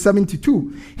 70 to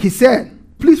 72. He said,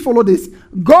 please follow this.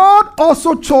 God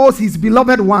also chose his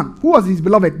beloved one. Who was his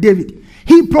beloved? David.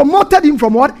 He promoted him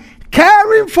from what?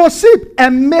 Caring for sheep,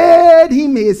 and made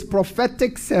him his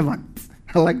prophetic servant.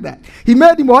 I like that. He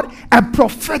made him what? A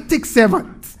prophetic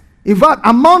servant. In fact,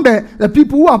 among the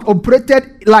people who have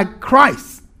operated like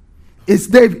Christ is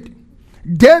David.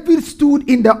 David stood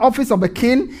in the office of a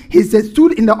king. He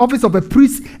stood in the office of a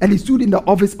priest, and he stood in the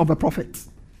office of a prophet.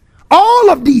 All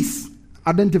of these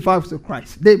identify with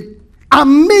Christ. David.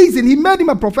 Amazing. He made him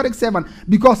a prophetic servant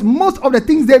because most of the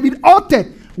things David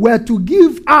uttered were to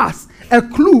give us a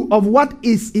clue of what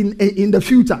is in the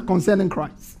future concerning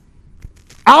Christ.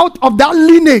 Out of that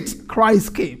lineage,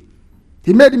 Christ came.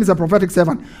 He made him as a prophetic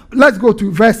servant. Let's go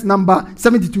to verse number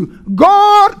 72.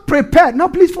 God prepared. Now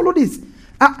please follow this.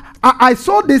 I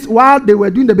saw this while they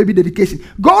were doing the baby dedication.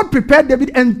 God prepared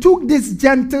David and took this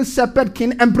gentle shepherd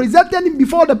king and presented him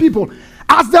before the people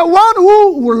as the one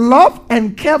who will love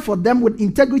and care for them with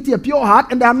integrity, a pure heart,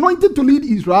 and the anointed to lead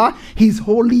Israel, his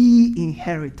holy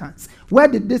inheritance. Where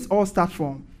did this all start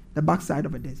from? The backside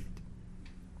of a desert.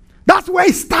 That's where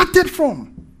it started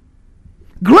from.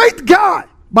 Great guy,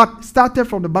 but started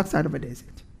from the backside of a desert.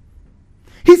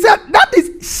 He said that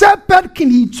is shepherd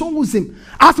king. He chose him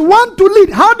as one to lead.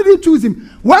 How did he choose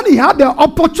him? When he had the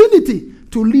opportunity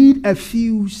to lead a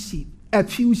few sheep. A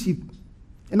few sheep.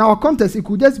 In our context, it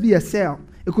could just be a cell.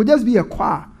 It could just be a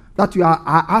choir that you are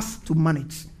asked to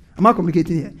manage. Am I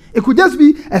communicating here? It could just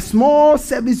be a small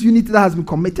service unit that has been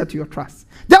committed to your trust.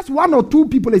 Just one or two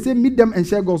people, they say, meet them and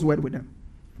share God's word with them.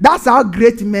 That's how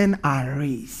great men are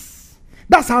raised.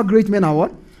 That's how great men are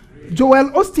what?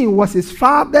 Joel Osteen was his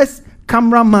father's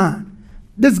cameraman.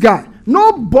 This guy.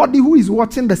 Nobody who is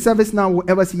watching the service now will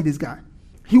ever see this guy.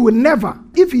 He will never,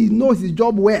 if he knows his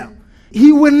job well,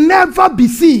 he will never be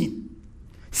seen.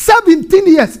 17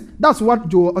 years. That's what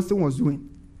Joel Osei was doing.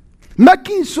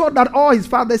 Making sure that all his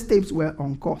father's tapes were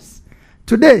on course.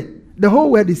 Today, the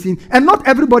whole world is seeing, and not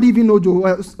everybody even know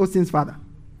Joel Ostein's father.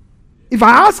 If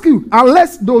I ask you,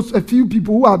 unless those a few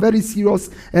people who are very serious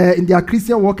in their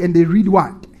Christian work and they read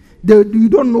word, you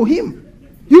don't know him.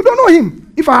 You don't know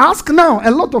him. If I ask now,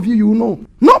 a lot of you know.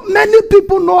 Not many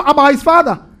people know about his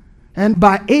father. And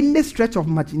by any stretch of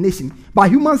imagination, by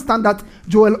human standards,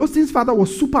 Joel Ostein's father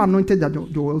was super anointed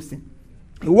than Joel Osteen.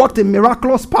 He worked in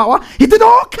miraculous power. He did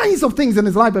all kinds of things in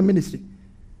his life and ministry.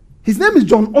 His name is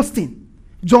John Osteen.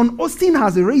 John Osteen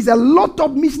has raised a lot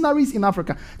of missionaries in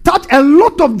Africa, touched a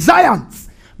lot of giants,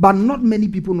 but not many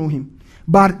people know him.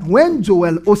 But when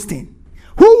Joel Osteen,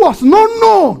 who was not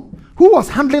known, who was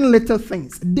handling little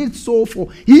things, did so for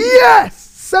years,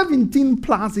 17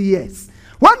 plus years.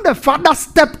 When the father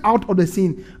stepped out of the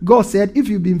scene, God said, if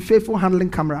you've been faithful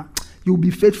handling camera, you'll be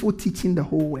faithful teaching the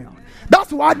whole world.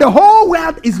 That's why the whole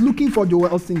world is looking for Joel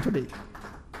Osteen today.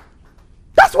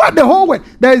 That's why the whole world,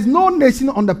 there is no nation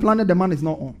on the planet the man is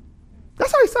not on.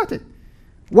 That's how it started.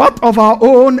 What of our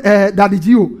own Daddy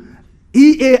Gio,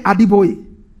 E.A. Adiboye?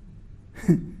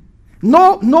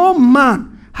 No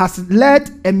man has led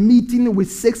a meeting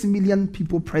with 6 million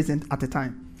people present at a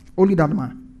time. Only that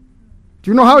man.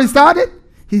 Do you know how he started?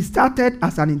 He started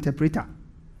as an interpreter.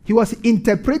 He was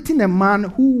interpreting a man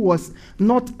who was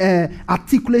not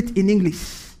articulate in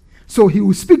English. So he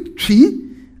will speak Twi.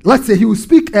 Let's say he will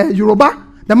speak Yoruba.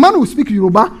 The man will speak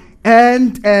Yoruba,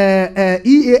 and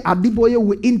E.A. Adiboye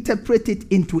will interpret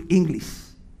it into English.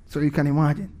 So you can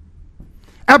imagine.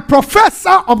 A professor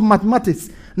of mathematics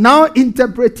now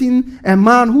interpreting a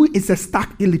man who is a stark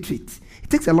illiterate. It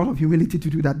takes a lot of humility to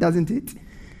do that, doesn't it?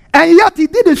 And yet he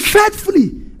did it faithfully.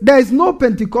 There is no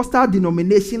Pentecostal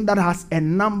denomination that has a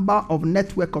number of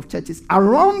network of churches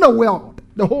around the world,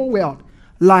 the whole world,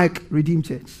 like Redeemed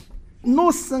Church.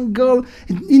 No single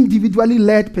individually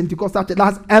led Pentecostal church that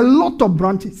has a lot of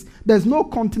branches. There's no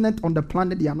continent on the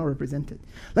planet they are not represented.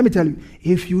 Let me tell you,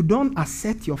 if you don't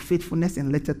accept your faithfulness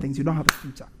in little things, you don't have a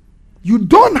future. You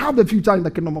don't have a future in the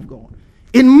kingdom of God.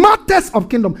 In matters of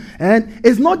kingdom. And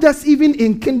it's not just even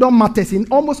in kingdom matters, in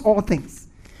almost all things.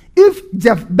 If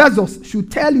Jeff Bezos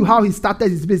should tell you how he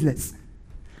started his business,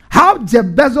 how Jeff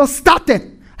Bezos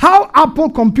started, how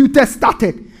Apple Computer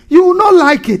started, you will not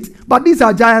like it. But these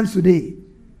are giants today.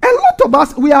 A lot of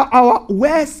us, we are our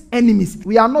worst enemies.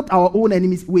 We are not our own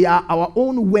enemies. We are our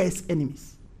own worst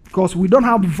enemies. Because we don't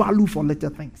have value for little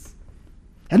things.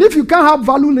 And if you can't have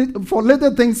value for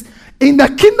little things in the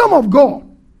kingdom of God,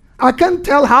 I can't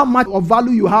tell how much of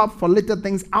value you have for little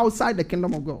things outside the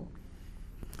kingdom of God.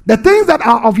 The things that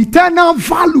are of eternal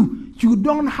value, you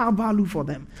don't have value for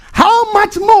them. How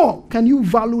much more can you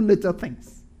value little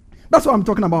things? That's what I'm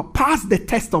talking about. Pass the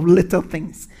test of little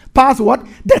things. Pass what?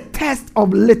 The test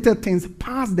of little things.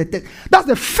 Pass the test. That's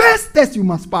the first test you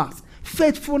must pass.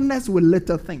 Faithfulness with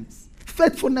little things.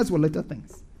 Faithfulness with little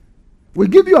things. We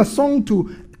give you a song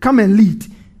to come and lead.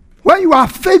 When you are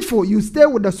faithful, you stay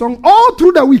with the song all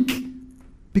through the week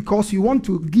because you want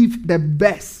to give the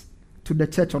best to the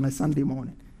church on a Sunday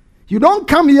morning. You don't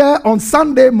come here on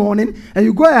Sunday morning and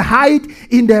you go and hide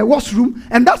in the washroom,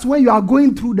 and that's when you are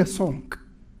going through the song.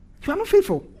 You are not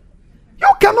faithful. You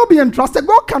cannot be entrusted.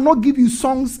 God cannot give you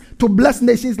songs to bless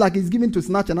nations like he's giving to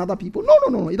snatch and other people.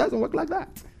 No. It doesn't work like that.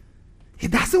 It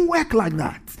doesn't work like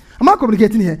that. Am I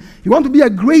communicating here? You want to be a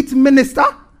great minister?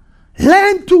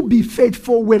 Learn to be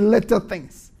faithful with little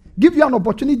things. Give you an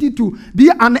opportunity to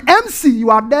be an MC. You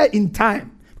are there in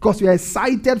time because you are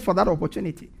excited for that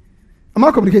opportunity. Am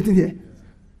I communicating here?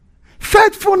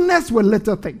 Faithfulness with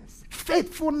little things.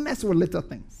 Faithfulness with little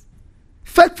things.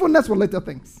 Faithfulness with little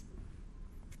things.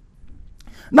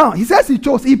 Now, he says he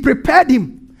chose. He prepared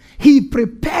him. He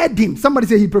prepared him. Somebody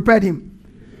say he prepared him.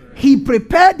 He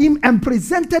prepared him and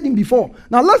presented him before.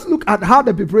 Now, let's look at how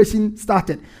the preparation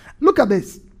started. Look at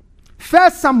this.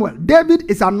 1 Samuel.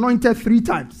 David is anointed 3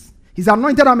 times. He's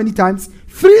anointed how many times?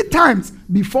 3 times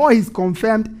before he's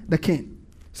confirmed the king.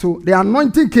 So, the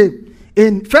anointing came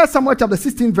in 1 Samuel chapter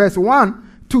 16, verse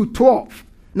 1 to 12.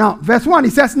 Now, verse 1, he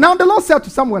says, now the Lord said to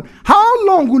Samuel, how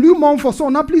long will you mourn for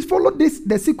Saul? Now, please follow this.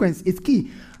 The sequence is key.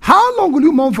 How long will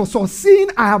you mourn for Saul, seeing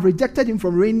I have rejected him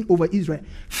from reigning over Israel?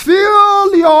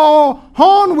 Fill your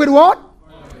horn with what?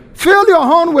 Fill your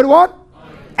horn with what?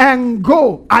 And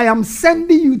go. I am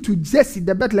sending you to Jesse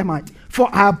the Bethlehemite,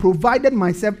 for I have provided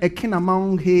myself a king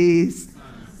among his.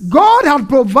 God had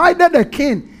provided a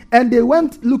king, and they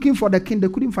went looking for the king. They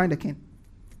couldn't find the king.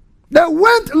 They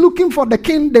went looking for the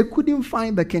king. They couldn't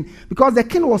find the king because the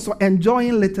king was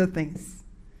enjoying little things.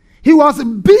 He was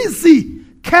busy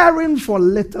caring for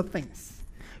little things.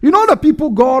 You know the people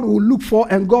God will look for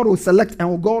and God will select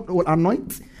and God will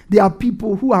anoint? They are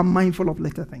people who are mindful of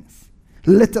little things.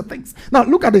 Little things. Now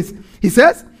look at this. He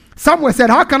says, Samuel said,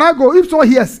 how can I go? If so,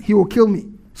 yes, he will kill me.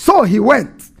 So he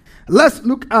went. Let's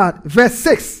look at verse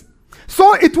 6.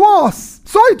 So it was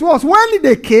when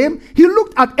they came, he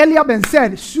looked at Eliab and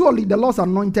said, surely the Lord's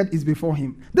anointed is before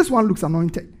him. This one looks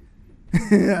anointed.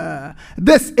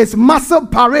 This is massive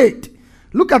parade.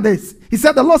 Look at this. He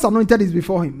said the Lord's anointed is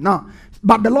before him. Now,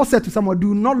 but the Lord said to Samuel,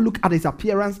 do not look at his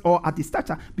appearance or at his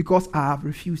stature, because I have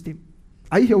refused him.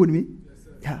 Are you here with me? Yes,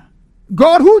 sir. Yeah.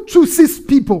 God who chooses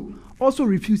people also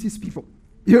refuses people.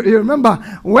 You remember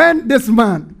when this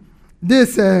man,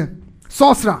 this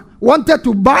sorcerer, wanted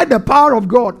to buy the power of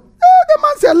God. The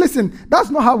man said, listen, that's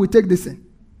not how we take this in.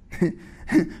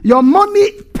 Your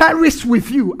money perished with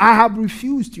you. I have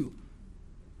refused you.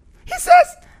 He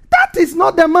says, that is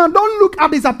not the man. Don't look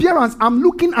at his appearance. I'm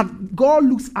looking at, God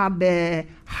looks at the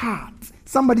heart.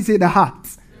 Somebody say the heart.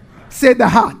 Say the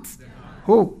heart.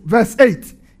 Oh, verse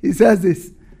 8. He says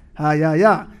this.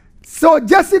 So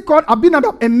Jesse called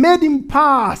Abinadab and made him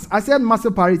pass. I said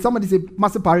massive parade. Somebody say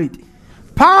massive parade.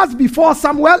 Pass before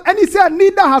Samuel. And he said,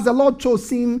 neither has the Lord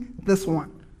chosen this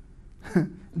one.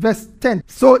 Verse 10.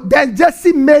 So then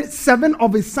Jesse made 7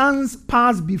 of his sons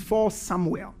pass before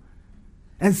Samuel.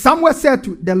 And Samuel said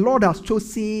to the Lord has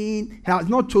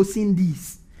not chosen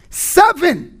these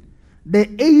 7. The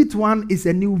 8th one is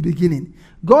a new beginning.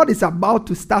 God is about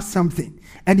to start something.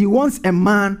 And he wants a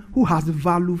man who has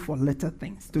value for little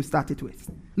things to start it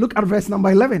with. Look at verse number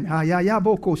 11.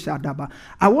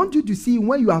 I want you to see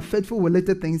when you are faithful with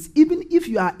little things, even if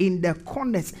you are in the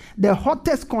corners, the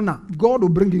hottest corner, God will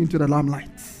bring you into the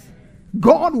limelight.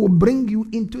 God will bring you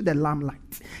into the limelight.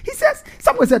 He says,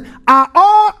 someone said, are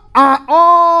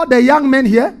all the young men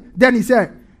here? Then he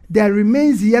said, there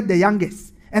remains yet the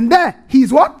youngest. And there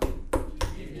he's what?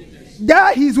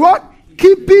 There he's what?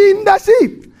 Keeping the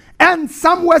sheep. And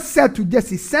Samuel said to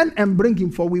Jesse, send and bring him,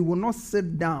 for we will not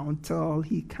sit down till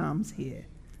he comes here.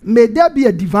 May there be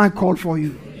a divine call for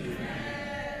you.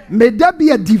 Amen. May there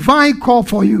be a divine call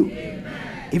for you.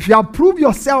 Amen. If you have proved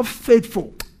yourself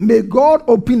faithful, may God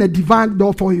open a divine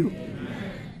door for you.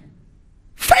 Amen.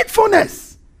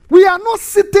 Faithfulness. We are not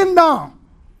sitting down.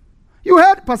 You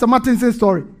heard Pastor Martin's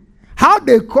story. How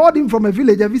they called him from a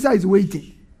village, a visa is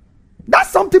waiting. That's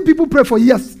something people pray for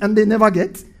years and they never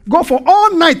get. Go for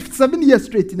all night, 7 years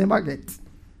straight, they never get.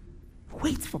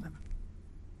 Wait for them.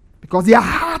 Because their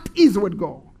heart is with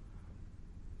God.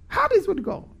 Heart is with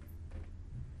God.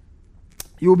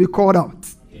 You will be called out.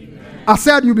 Amen. I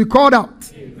said you'll be called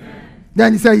out. Amen.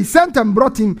 Then he said he sent and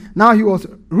brought him. Now he was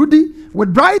ruddy,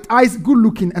 with bright eyes, good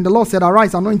looking. And the Lord said,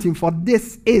 arise, anoint him, for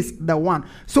this is the one.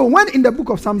 So when in the book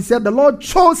of Psalms he said the Lord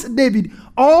chose David,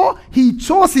 or he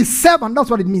chose his servant, that's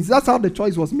what it means. That's how the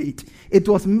choice was made. It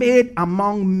was made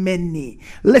among many.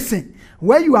 Listen,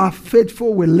 when you are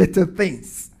faithful with little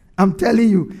things, I'm telling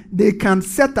you, they can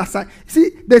set aside.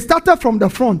 See, they started from the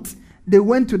front. They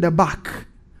went to the back.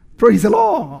 Praise the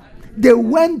Lord. They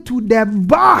went to the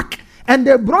back. And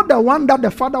they brought the one that the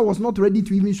father was not ready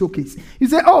to even showcase. You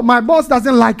say, oh, my boss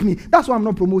doesn't like me. That's why I'm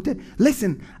not promoted.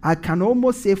 Listen, I can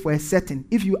almost say for a certain,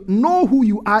 if you know who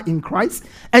you are in Christ,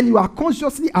 and you are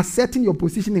consciously asserting your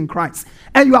position in Christ,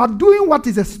 and you are doing what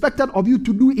is expected of you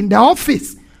to do in the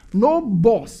office, no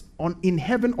boss in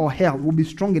heaven or hell will be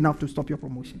strong enough to stop your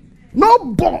promotion. No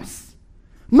boss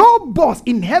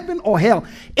in heaven or hell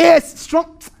is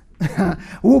strong,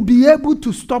 will be able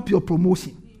to stop your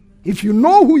promotion. If you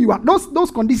know who you are,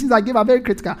 those conditions I gave are very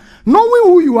critical. Knowing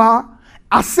who you are,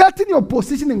 asserting your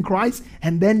position in Christ,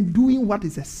 and then doing what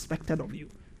is expected of you.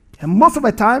 And most of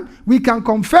the time, we can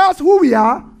confess who we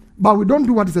are, but we don't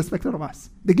do what is expected of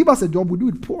us. They give us a job, we do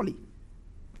it poorly.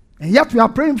 And yet we are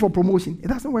praying for promotion. It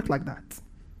doesn't work like that.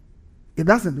 It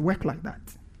doesn't work like that.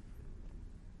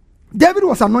 David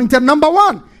was anointed, number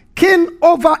 1, king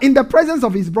over in the presence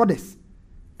of his brothers.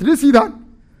 Did you see that?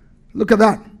 Look at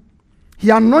that. He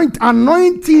anoint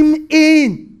him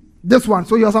in this one.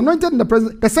 So he was anointed in the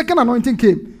presence. The second anointing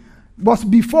came. Was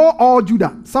before all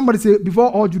Judah. Somebody say before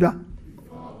all Judah.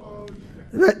 Before all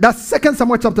Judah. That's 2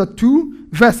 Samuel chapter 2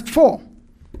 verse 4.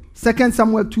 2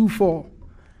 Samuel 2:4.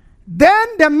 Then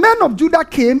the men of Judah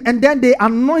came, and then they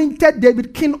anointed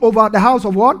David king over the house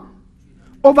of what?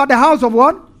 Over the house of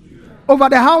what? Judah. Over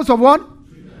the house of what?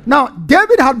 Judah. Now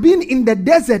David had been in the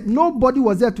desert. Nobody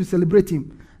was there to celebrate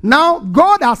him. Now,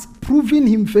 God has proven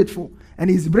him faithful,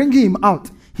 and he's bringing him out.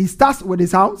 He starts with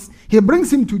his house. He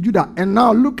brings him to Judah. And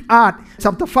now look at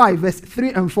chapter 5, verse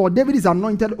 3 and 4. David is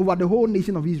anointed over the whole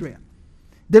nation of Israel.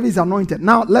 David is anointed.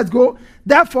 Now, let's go.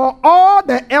 Therefore, all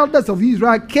the elders of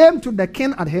Israel came to the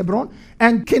king at Hebron,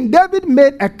 and King David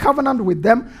made a covenant with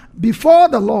them before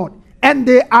the Lord, and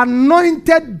they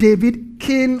anointed David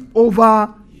king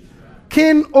over Israel.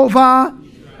 King over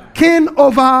Israel. King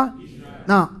over Israel.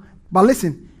 Now, but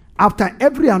listen, after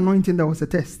every anointing, there was a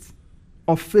test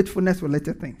of faithfulness with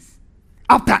little things.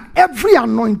 After every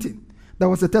anointing, there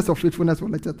was a test of faithfulness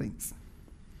with little things.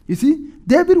 You see,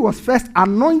 David was first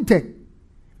anointed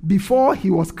before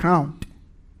he was crowned.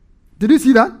 Did you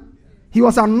see that? He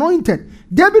was anointed.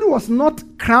 David was not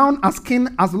crowned as king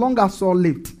as long as Saul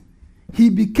lived. He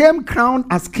became crowned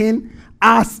as king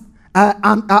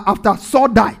after Saul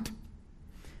died.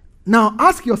 Now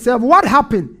ask yourself, what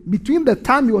happened between the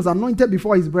time he was anointed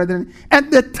before his brethren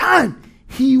and the time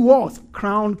he was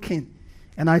crowned king?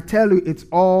 And I tell you, it's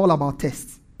all about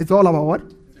tests. It's all about what?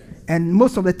 And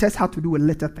most of the tests have to do with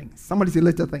little things. Somebody say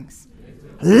little things.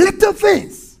 Little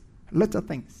things. Little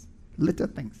things. Little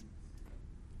things.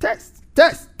 Test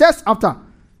after.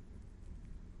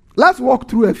 Let's walk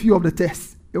through a few of the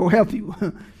tests. It will help you.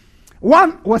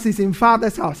 One was in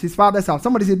father's house. His father's house.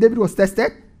 Somebody say David was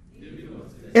tested.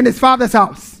 In his father's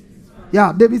house.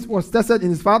 Yeah, David was tested in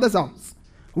his father's house.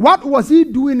 What was he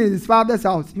doing in his father's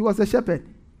house? He was a shepherd.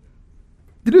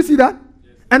 Did you see that?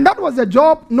 Yes. And that was a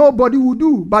job nobody would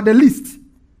do but the least.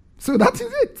 So that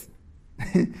is it.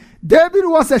 David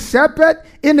was a shepherd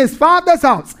in his father's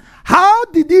house. How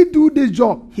did he do this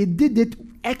job? He did it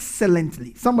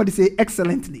excellently. Somebody say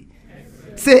excellently.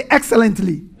 Excellent. Say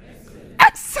excellently.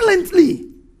 Excellently.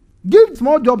 Give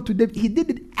small job to David. He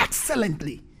did it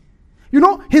excellently. You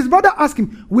know, his brother asked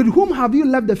him, with whom have you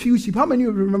left the few sheep? How many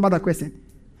of you remember that question?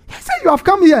 He said, you have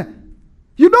come here.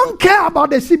 You don't care about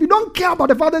the sheep. You don't care about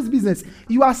the father's business.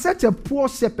 You are such a poor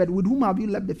shepherd. With whom have you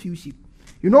left the few sheep?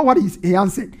 You know what he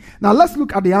answered? Now let's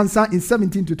look at the answer in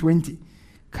 17 to 20.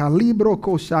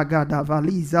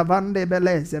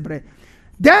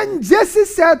 Then Jesse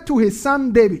said to his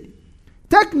son David,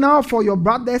 take now for your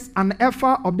brothers an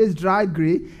ephah of this dry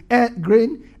grain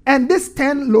and this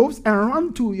 10 loaves, and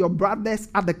run to your brothers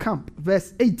at the camp.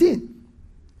 Verse 18.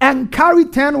 And carry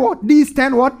 10 what? These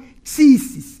 10 what?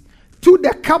 Cheeses to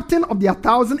the captain of their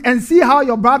 1,000, and see how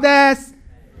your brothers,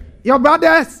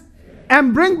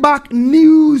 and bring back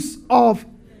news.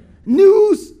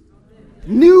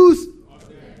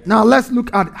 Now let's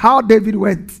look at how David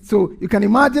went. So you can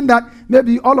imagine that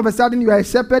maybe all of a sudden you are a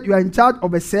shepherd, you are in charge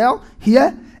of a cell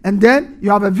here, and then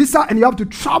you have a visa and you have to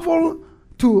travel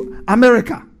to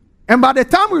America. And by the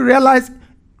time we realize,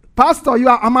 Pastor,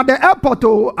 I'm at the airport,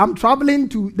 or I'm traveling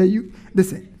to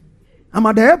listen, I'm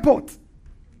at the airport.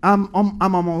 I'm on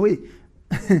my way.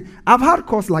 I've had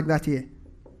calls like that here.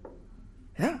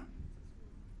 Yeah,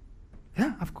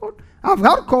 I've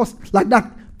had calls like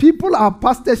that. People are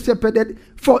pastor shepherded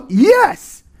for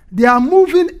years. They are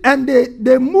moving, and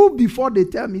they move before they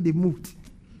tell me they moved.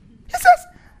 He says,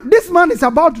 this man is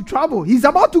about to travel. He's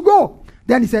about to go.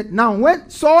 Then he said, now when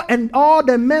Saul and all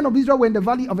the men of Israel were in the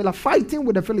valley of Elah fighting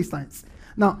with the Philistines.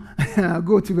 Now,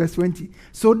 go to verse 20.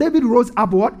 So David rose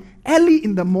up what? Early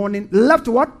in the morning, left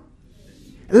what?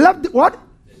 Left what?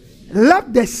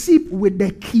 Left the sheep with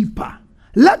the keeper.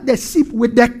 Left the sheep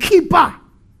with the keeper.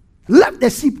 Left the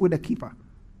sheep with the keeper.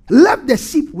 Left the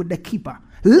sheep with the keeper.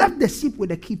 Left the sheep with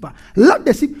the keeper. Left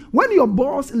the sheep. When your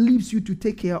boss leaves you to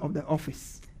take care of the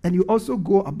office, and you also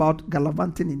go about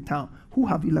gallivanting in town, who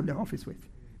have you left the office with?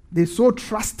 They so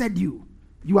trusted you.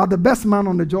 You are the best man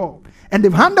on the job. And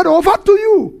they've handed over to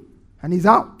you. And he's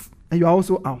out. And you are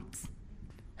also out.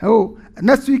 Oh,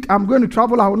 next week I'm going to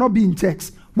travel. I will not be in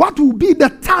church. What will be the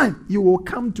time you will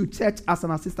come to church as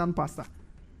an assistant pastor?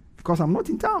 Because I'm not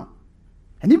in town.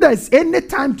 And if there is any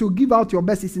time to give out your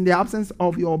best, it's in the absence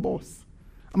of your boss.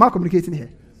 Am I communicating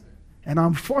here? And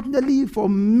unfortunately, for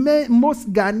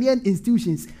most Ghanaian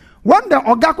institutions, when the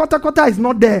Oga Kota is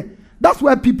not there, that's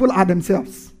where people are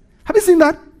themselves. Have you seen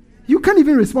that? You can't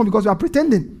even respond because you are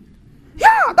pretending.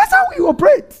 Yeah, that's how we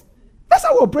operate. That's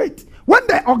how we operate. When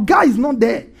the Oga is not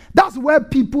there, that's where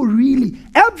people really,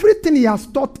 everything he has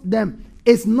taught them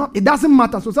is not, it doesn't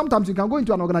matter. So sometimes you can go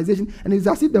into an organization and it's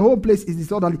as if the whole place is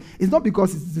disorderly. It's not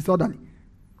because it's disorderly.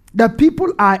 The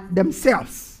people are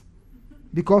themselves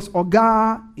because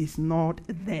Oga is not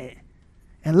there.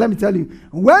 And let me tell you,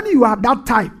 when you are that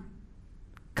type,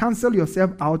 cancel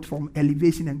yourself out from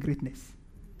elevation and greatness.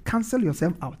 Cancel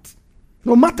yourself out.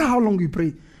 No matter how long you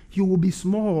pray, you will be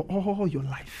small all your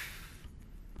life.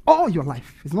 All your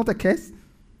life. It's not a curse,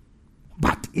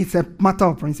 but it's a matter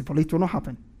of principle. It will not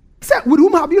happen. He said, with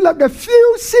whom have you left the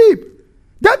few sheep?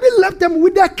 David left them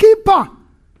with their keeper.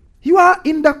 You are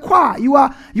in the choir. You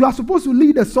are supposed to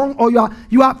lead a song, or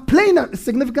you are playing a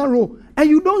significant role, and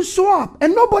you don't show up,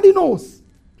 and nobody knows.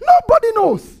 Nobody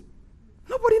knows.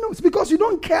 Nobody knows, because you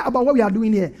don't care about what we are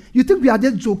doing here. You think we are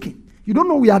just joking. You don't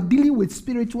know we are dealing with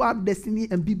spiritual destiny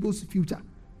and people's future.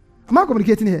 Am I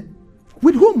communicating here?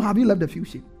 With whom have you left the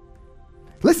fellowship?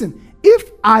 Listen,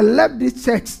 if I left this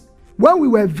church when we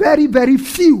were very, very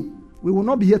few, we will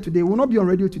not be here today. We will not be on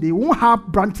radio today. We won't have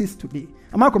branches today.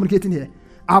 Am I communicating here?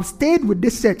 I've stayed with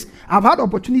this church. I've had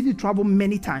opportunity to travel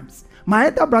many times. My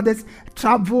elder brothers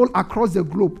travel across the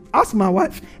globe. Ask my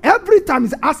wife. Every time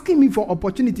he's asking me for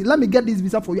opportunity. Let me get this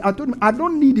visa for you. I told him I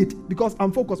don't need it because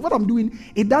I'm focused. What I'm doing,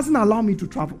 it doesn't allow me to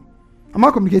travel. Am I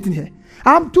communicating here?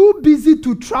 I'm too busy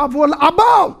to travel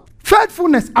about.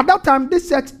 Faithfulness. At that time, this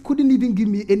church couldn't even give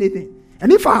me anything.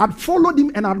 And if I had followed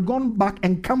him and had gone back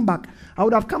and come back, I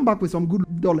would have come back with some good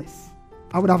dollars.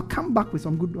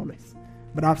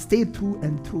 But I've stayed through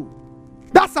and through.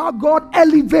 That's how God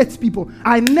elevates people.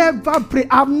 I never pray.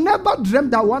 I've never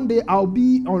dreamed that one day I'll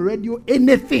be on radio,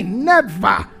 anything.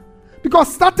 Never.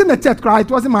 Because starting a church, it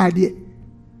wasn't my idea.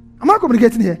 Am I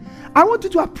communicating here? I want you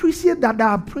to appreciate that there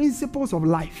are principles of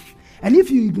life. And if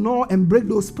you ignore and break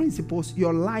those principles,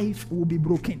 your life will be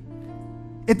broken.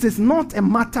 It is not a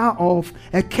matter of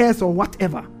a curse or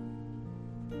whatever.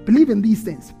 Believe in these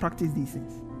things. Practice these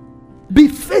things. Be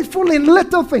faithful in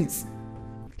little things.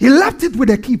 He left it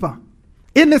with a keeper.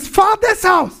 In his father's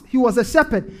house, he was a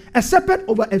shepherd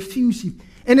over a few sheep.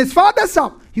 In his father's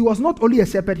house, he was not only a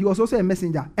shepherd, he was also a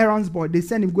messenger, errands boy. They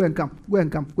sent him, go and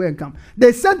come.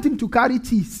 They sent him to carry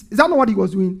cheese. Is that not what he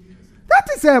was doing? That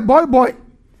is a boy,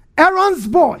 errands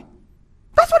boy.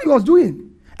 That's what he was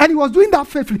doing. And he was doing that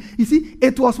faithfully. You see,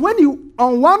 it was when he,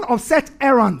 on one of such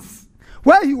errands,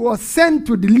 where he was sent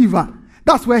to deliver,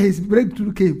 that's where his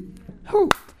breakthrough came. Oh,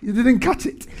 you didn't catch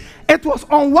it. It was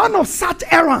on one of such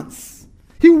errands.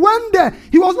 He went there.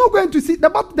 He was not going to see.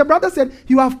 The brother said,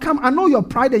 you have come. I know your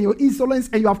pride and your insolence,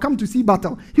 and you have come to see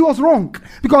battle. He was wrong.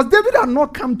 Because David had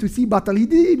not come to see battle. He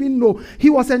didn't even know.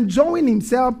 He was enjoying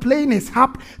himself, playing his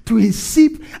harp to his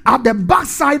sheep at the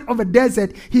backside of a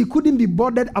desert. He couldn't be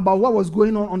bothered about what was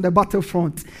going on the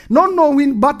battlefront. Not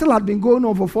knowing battle had been going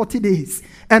on for 40 days.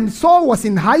 And Saul was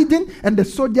in hiding, and the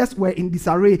soldiers were in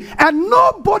disarray. And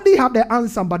nobody had the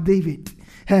answer but David.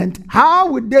 And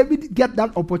how would David get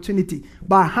that opportunity?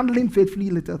 By handling faithfully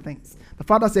little things. The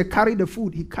father said, carry the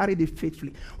food. He carried it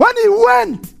faithfully. When he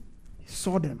went, he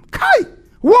saw them. Kai,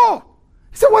 war.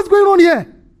 He said, what's going on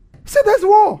here? He said, there's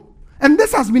war. And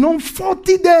this has been on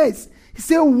 40 days. He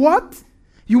said, what?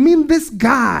 You mean this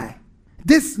guy,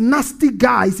 this nasty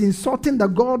guy is insulting the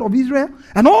God of Israel?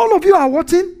 And all of you are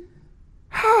watching?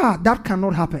 That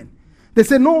cannot happen. They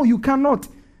said, no, you cannot.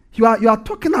 You are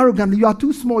talking arrogantly. You are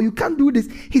too small. You can't do this.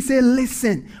 He said,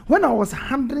 listen, when I was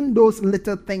handling those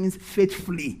little things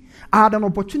faithfully, I had an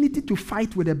opportunity to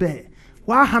fight with a bear.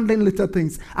 While handling little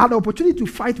things, I had an opportunity to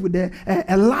fight with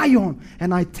a lion.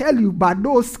 And I tell you, by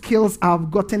those skills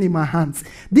I've gotten in my hands,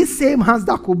 these same hands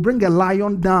that could bring a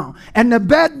lion down and a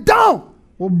bear down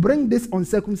will bring this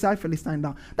uncircumcised Philistine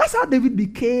down. That's how David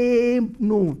became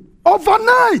known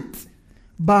overnight,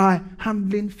 by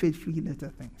handling faithfully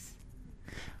little things.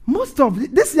 Most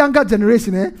of this younger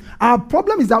generation, our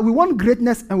problem is that we want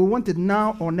greatness and we want it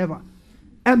now or never.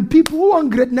 And people who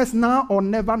want greatness now or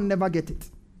never get it.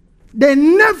 They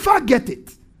never get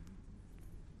it.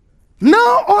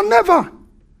 Now or never.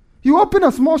 You open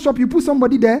a small shop, you put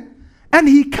somebody there, and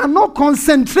he cannot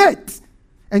concentrate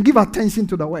and give attention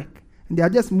to the work. And they are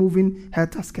just moving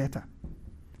helter-skelter.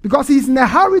 Because he's in a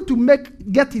hurry to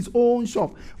get his own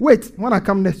shop. Wait, when I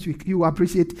come next week, you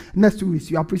appreciate, next 2 weeks,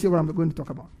 you appreciate what I'm going to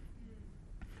talk about.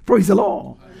 Praise the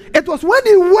Lord. It was when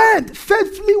he went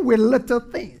faithfully with little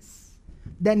things,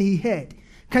 then he heard.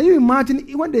 Can you imagine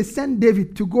when they sent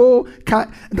David to go,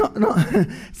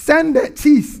 send the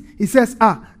cheese. He says,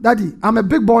 Daddy, I'm a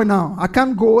big boy now. I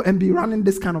can't go and be running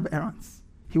this kind of errands.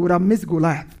 He would have missed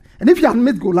Goliath. And if he had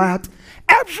missed Goliath,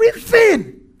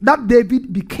 everything that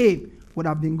David became would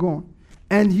have been gone.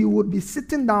 And he would be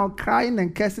sitting down crying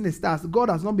and cursing his stars. God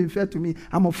has not been fair to me.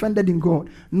 I'm offended in God.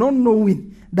 Not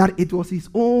knowing that it was his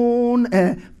own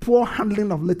poor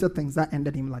handling of little things that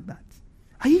ended him like that.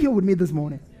 Are you here with me this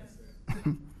morning?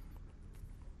 Yes,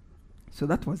 so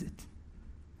that was it.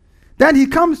 Then he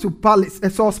comes to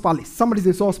Saul's palace. Somebody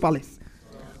say Saul's palace.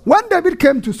 When David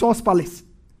came to Saul's palace,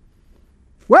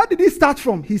 where did he start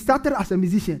from? He started as a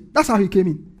musician. That's how he came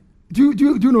in. Do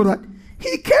you know that?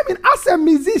 He came in as a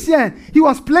musician. He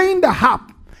was playing the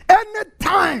harp.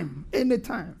 Anytime.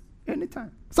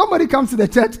 Somebody comes to the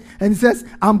church and says,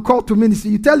 I'm called to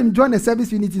ministry. You tell him, join a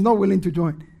service unit. He's not willing to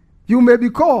join. You may be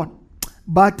called.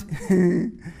 but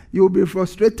you'll be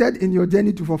frustrated in your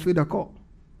journey to fulfill the call.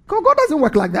 God doesn't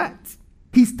work like that.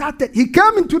 He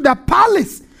came into the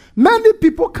palace. Many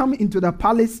people come into the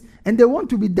palace and they want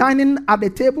to be dining at the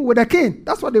table with the king.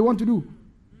 That's what they want to do.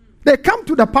 They come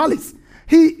to the palace.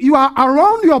 You are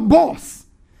around your boss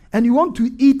and you want to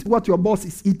eat what your boss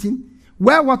is eating,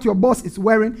 wear what your boss is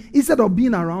wearing, instead of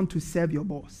being around to serve your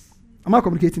boss. Am I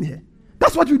communicating here?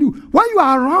 That's what you do. When you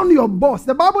are around your boss,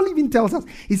 the Bible even tells us,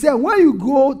 he said, when you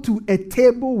go to a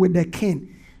table with the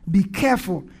king, be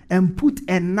careful and put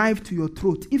a knife to your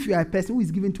throat if you are a person who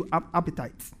is given to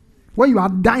appetites. When you are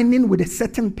dining with a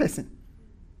certain person.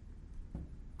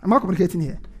 Am I communicating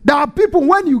here? There are people,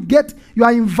 when you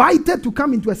are invited to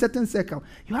come into a certain circle,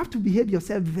 you have to behave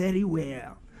yourself very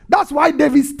well. That's why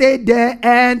David stayed there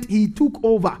and he took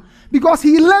over. Because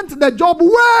he learned the job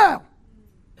well.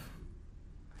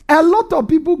 A lot of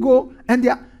people go and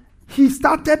he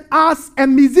started as a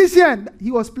musician.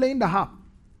 He was playing the harp.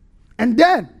 And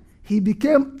then he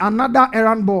became another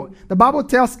errand boy. The Bible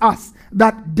tells us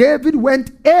that David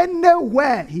went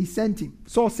anywhere he sent him.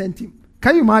 Saul sent him.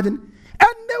 Can you imagine?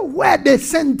 Anywhere they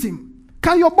sent him.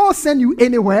 Can your boss send you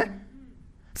anywhere?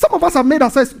 Some of us have made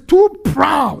ourselves too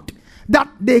proud that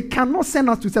they cannot send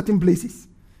us to certain places.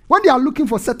 When they are looking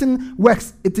for certain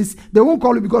works, they won't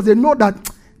call you because they know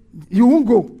that you won't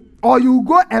go. Or you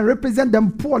go and represent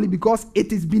them poorly because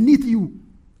it is beneath you.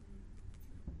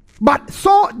 But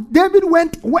so David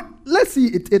went, let's see,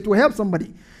 it will help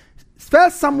somebody.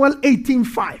 1 Samuel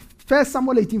 18:5. 1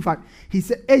 Samuel 18:5. He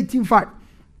said 18:5.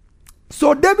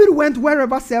 So David went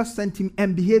wherever Saul sent him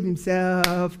and behaved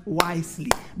himself wisely.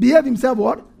 Behave himself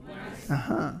what?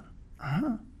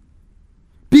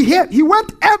 He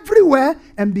went everywhere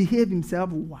and behaved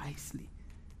himself wisely.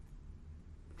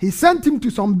 He sent him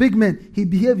to some big men. He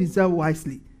behaved himself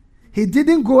wisely. He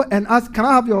didn't go and ask, can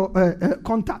I have your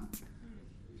contact?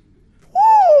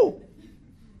 Woo!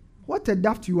 What a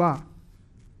daft you are.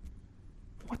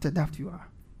 What a daft you are.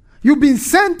 You've been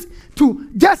sent to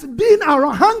just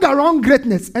hang around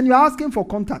greatness and you're asking for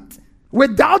contact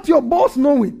without your boss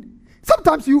knowing.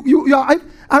 Sometimes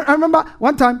I remember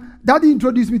one time, Daddy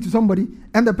introduced me to somebody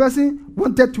and the person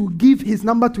wanted to give his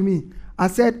number to me. I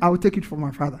said, I will take it from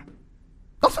my father.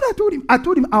 That's what I told him. I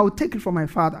told him I will take it from my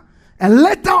father. And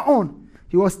later on,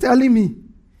 he was telling me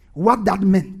what that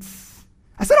meant.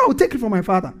 I said, I will take it from my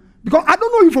father. Because I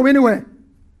don't know you from anywhere.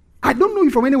 I don't know you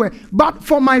from anywhere. But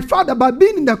for my father, by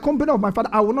being in the company of my father,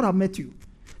 I will not have met you.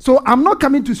 So I'm not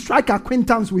coming to strike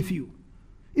acquaintance with you.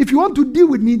 If you want to deal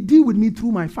with me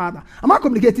through my father. Am I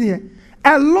communicating here?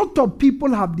 A lot of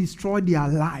people have destroyed their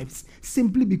lives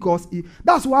simply because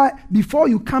that's why before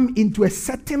you come into a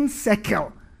certain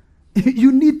circle,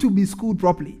 you need to be schooled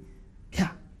properly. Yeah,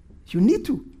 you need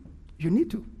to.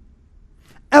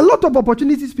 A lot of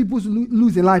opportunities people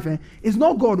lose in life. It's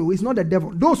not God, it's not the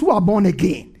devil. Those who are born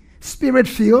again,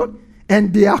 spirit-filled,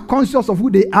 and they are conscious of who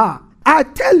they are. I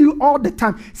tell you all the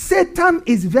time, Satan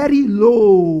is very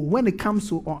low when it comes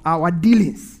to our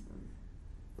dealings.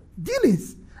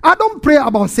 I don't pray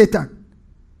about Satan.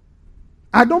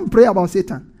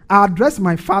 I address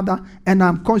my father and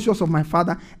I'm conscious of my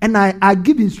father and I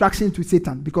give instruction to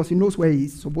Satan because he knows where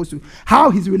he's supposed to, how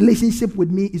his relationship with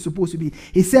me is supposed to be.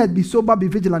 He said, be sober, be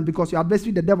vigilant because your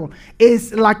adversary, the devil,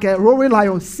 is like a roaring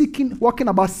lion walking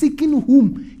about seeking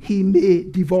whom he may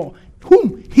devour.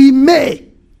 Whom he may.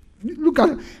 Look at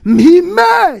him. He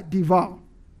may devour.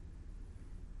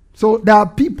 So there are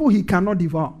people he cannot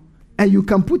devour. And you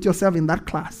can put yourself in that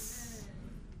class.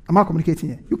 Am I communicating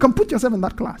here? You can put yourself in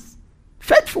that class.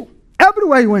 Faithful.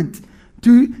 Everywhere he went.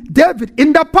 To David,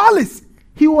 in the palace,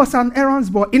 he was an errands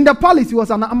boy. In the palace, he was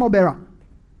an armor bearer.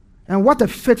 And what a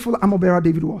faithful armor bearer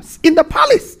David was. In the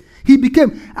palace, he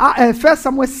became, 1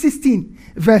 Samuel 16,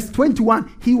 verse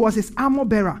 21, he was his armor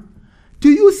bearer. Do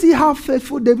you see how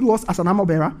faithful David was as an armor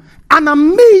bearer? An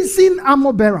amazing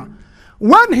armor bearer.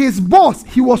 When his boss,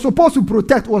 he was supposed to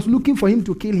protect, was looking for him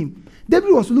to kill him,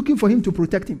 David was looking for him to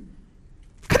protect him.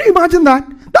 Can you imagine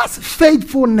that? That's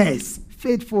faithfulness.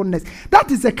 Faithfulness.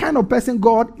 That is the kind of person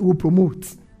God will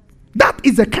promote. That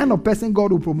is the kind of person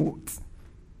God will promote.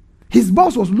 His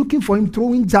boss was looking for him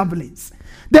throwing javelins.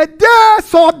 The day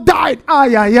Saul died,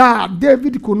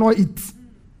 David could not eat.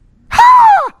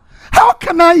 How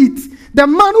can I eat? The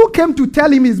man who came to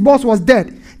tell him his boss was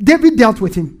dead, David dealt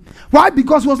with him. Why?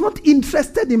 Because he was not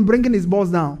interested in bringing his boss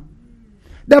down.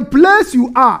 The place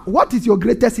you are, what is your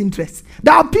greatest interest?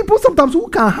 There are people sometimes who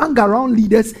can hang around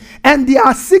leaders and they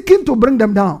are seeking to bring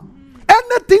them down.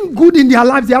 Anything good in their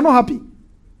lives, they are not happy.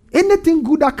 Anything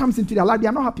good that comes into their life, they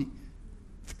are not happy.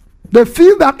 They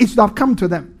feel that it should have come to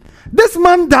them. This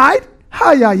man died.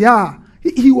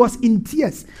 He was in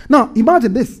tears. Now,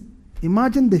 imagine this.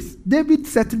 Imagine this. David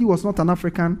certainly was not an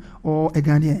African or a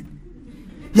Ghanaian.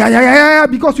 Yeah,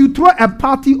 because you throw a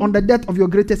party on the death of your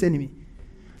greatest enemy.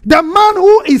 The man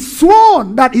who is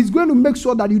sworn that he's going to make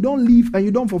sure that you don't live and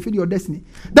you don't fulfill your destiny.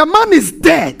 The man is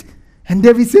dead. And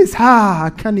David says,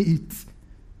 I can't eat.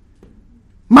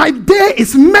 My day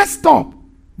is messed up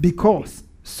because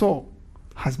Saul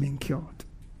has been killed.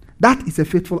 That is a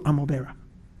faithful armor bearer.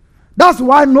 That's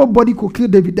why nobody could kill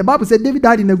David. The Bible said David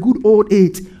died in a good old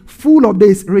age, full of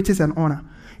days, riches, and honor.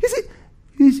 You see,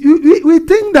 we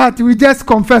think that we just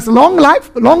confess long life,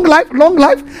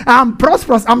 I'm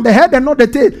prosperous, I'm the head and not the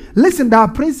tail. Listen, there are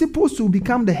principles to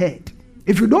become the head.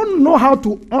 If you don't know how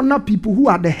to honor people who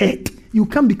are the head, you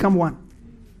can't become one.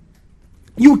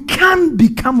 You can't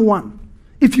become one.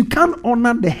 If you can't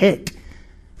honor the head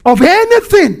of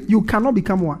anything, you cannot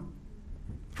become one.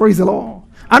 Praise the Lord.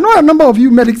 I know a number of you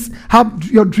medics have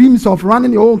your dreams of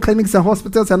running your own clinics and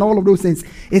hospitals and all of those things.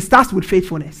 It starts with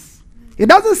faithfulness. It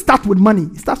doesn't start with money.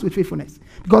 It starts with faithfulness.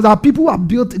 Because our people have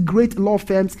built great law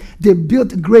firms. They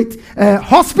built great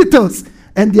hospitals.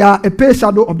 And they are a pale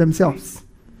shadow of themselves.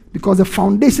 Because the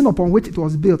foundation upon which it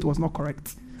was built was not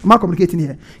correct. Am I communicating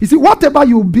here? You see, whatever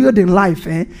you build in life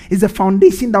is the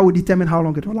foundation that will determine how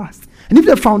long it will last. And if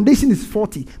the foundation is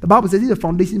faulty, the Bible says if the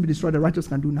foundation be destroyed, the righteous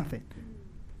can do nothing.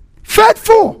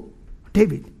 Faithful,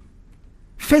 David.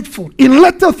 Faithful in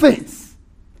little things.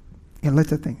 In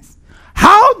little things.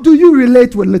 How do you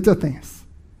relate with little things?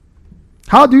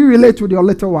 How do you relate with your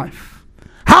little wife?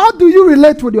 How do you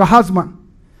relate with your husband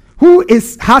who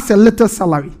has a little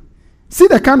salary? See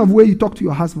the kind of way you talk to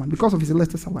your husband because of his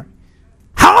little salary.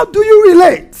 How do you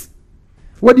relate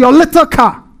with your little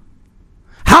car?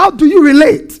 How do you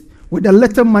relate with the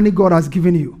little money God has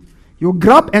given you? You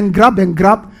grab, and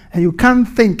you can't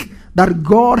think that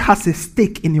God has a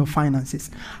stake in your finances.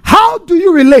 How do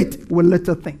you relate with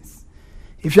little things?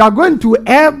 If you are going to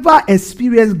ever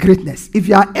experience greatness, if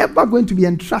you are ever going to be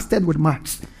entrusted with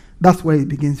much, that's where it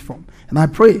begins from. And I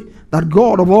pray that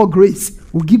God of all grace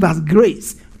will give us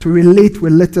grace to relate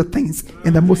with little things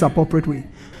in the most appropriate way.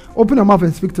 Open your mouth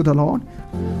and speak to the Lord.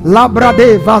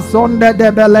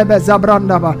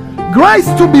 Grace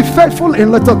to be faithful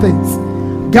in little things.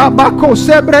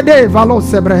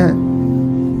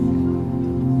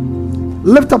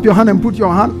 Lift up your hand and put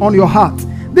your hand on your heart.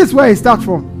 This is where it starts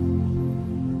from.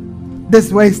 This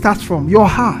is where it starts from. Your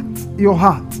heart. Your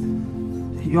heart.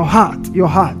 Your heart. Your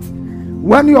heart.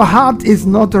 When your heart is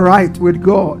not right with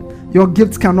God, your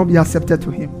gifts cannot be accepted to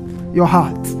Him. Your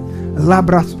heart.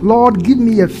 Lord, give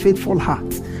me a faithful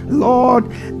heart. Lord,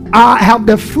 I have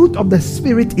the fruit of the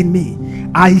Spirit in me.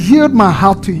 I yield my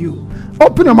heart to you.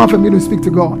 Open your mouth and begin to speak to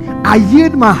God. I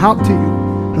yield my heart to you.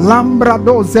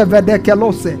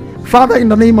 Father, in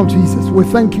the name of Jesus, we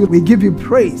thank you. We give you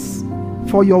praise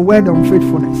for your word on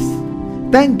faithfulness.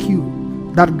 Thank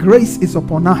you that grace is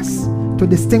upon us to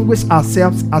distinguish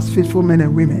ourselves as faithful men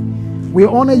and women. We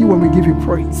honor you and we give you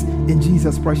praise in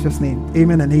Jesus' precious name.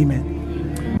 Amen and amen.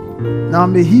 Now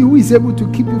may he who is able to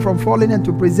keep you from falling and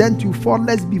to present you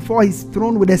faultless before his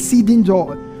throne with exceeding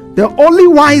joy, the only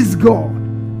wise God,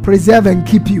 preserve and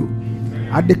keep you.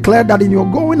 I declare that in your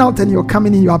going out and your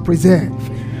coming in, you are preserved.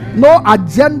 No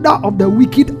agenda of the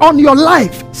wicked on your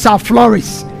life shall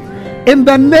flourish. In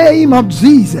the name of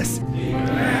Jesus.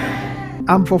 Amen.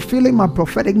 I'm fulfilling my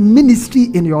prophetic ministry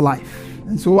in your life.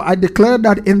 And so I declare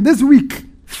that in this week,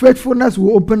 faithfulness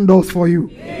will open doors for you.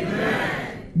 Amen.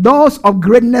 Doors of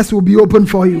greatness will be open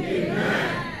for you.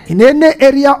 Amen. In any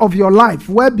area of your life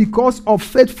where because of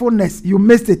faithfulness you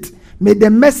missed it, may the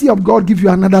mercy of God give you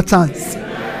another chance.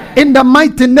 Amen. In the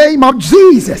mighty name of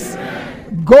Jesus.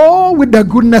 Amen. Go with the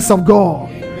goodness of God.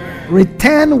 Amen.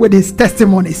 Return with his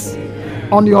testimonies.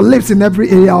 Amen. On your lips in every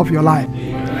area of your life.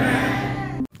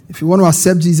 Amen. If you want to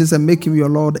accept Jesus and make him your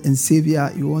Lord and Savior,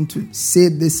 you want to say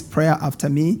this prayer after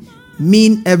me.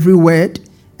 Mean every word.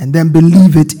 And then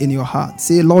believe it in your heart.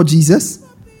 Say, Lord Jesus,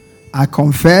 I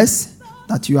confess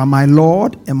that you are my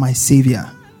Lord and my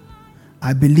Savior.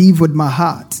 I believe with my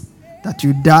heart that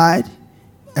you died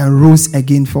and rose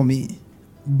again for me.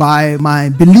 By my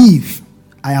belief,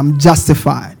 I am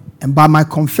justified. And by my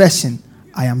confession,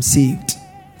 I am saved.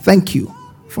 Thank you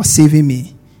for saving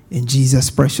me. In Jesus'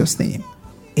 precious name.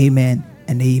 Amen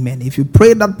and amen. If you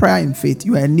pray that prayer in faith,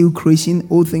 you are a new creation.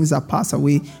 All things are passed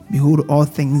away. Behold, all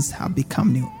things have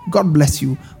become new. God bless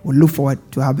you. We'll look forward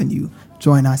to having you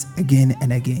join us again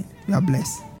and again. You are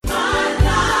blessed.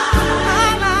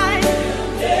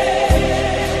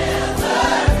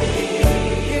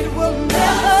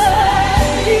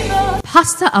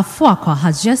 Pastor Afoakwa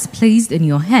has just placed in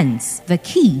your hands the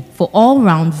key for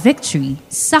all-round victory,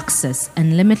 success,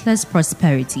 and limitless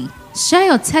prosperity. Share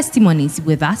your testimonies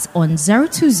with us on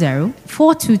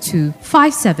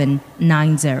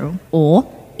 020-422-5790 or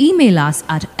email us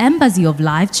at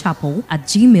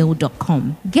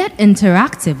embassyoflifechapel@gmail.com. Get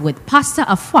interactive with Pastor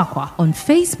Afoakwa on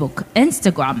Facebook,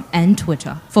 Instagram, and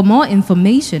Twitter. For more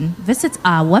information, visit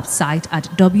our website at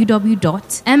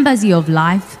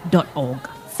www.embassyoflife.org.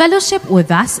 Fellowship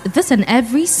with us this and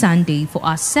every Sunday for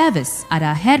our service at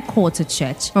our headquarter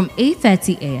church from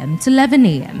 8:30 a.m. to 11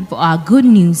 a.m. for our Good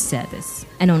News service.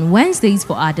 And on Wednesdays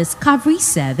for our Discovery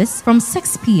service from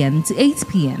 6 p.m. to 8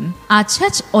 p.m. Our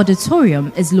church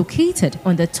auditorium is located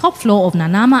on the top floor of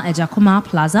Nanama Ejakoma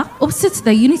Plaza, opposite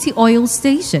the Unity Oil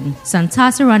Station,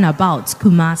 Santata Runabout,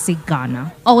 Kumasi,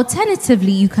 Ghana.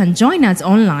 Alternatively, you can join us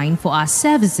online for our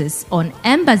services on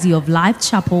Embassy of Life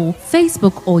Chapel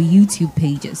Facebook or YouTube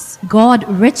pages. God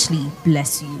richly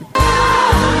bless you.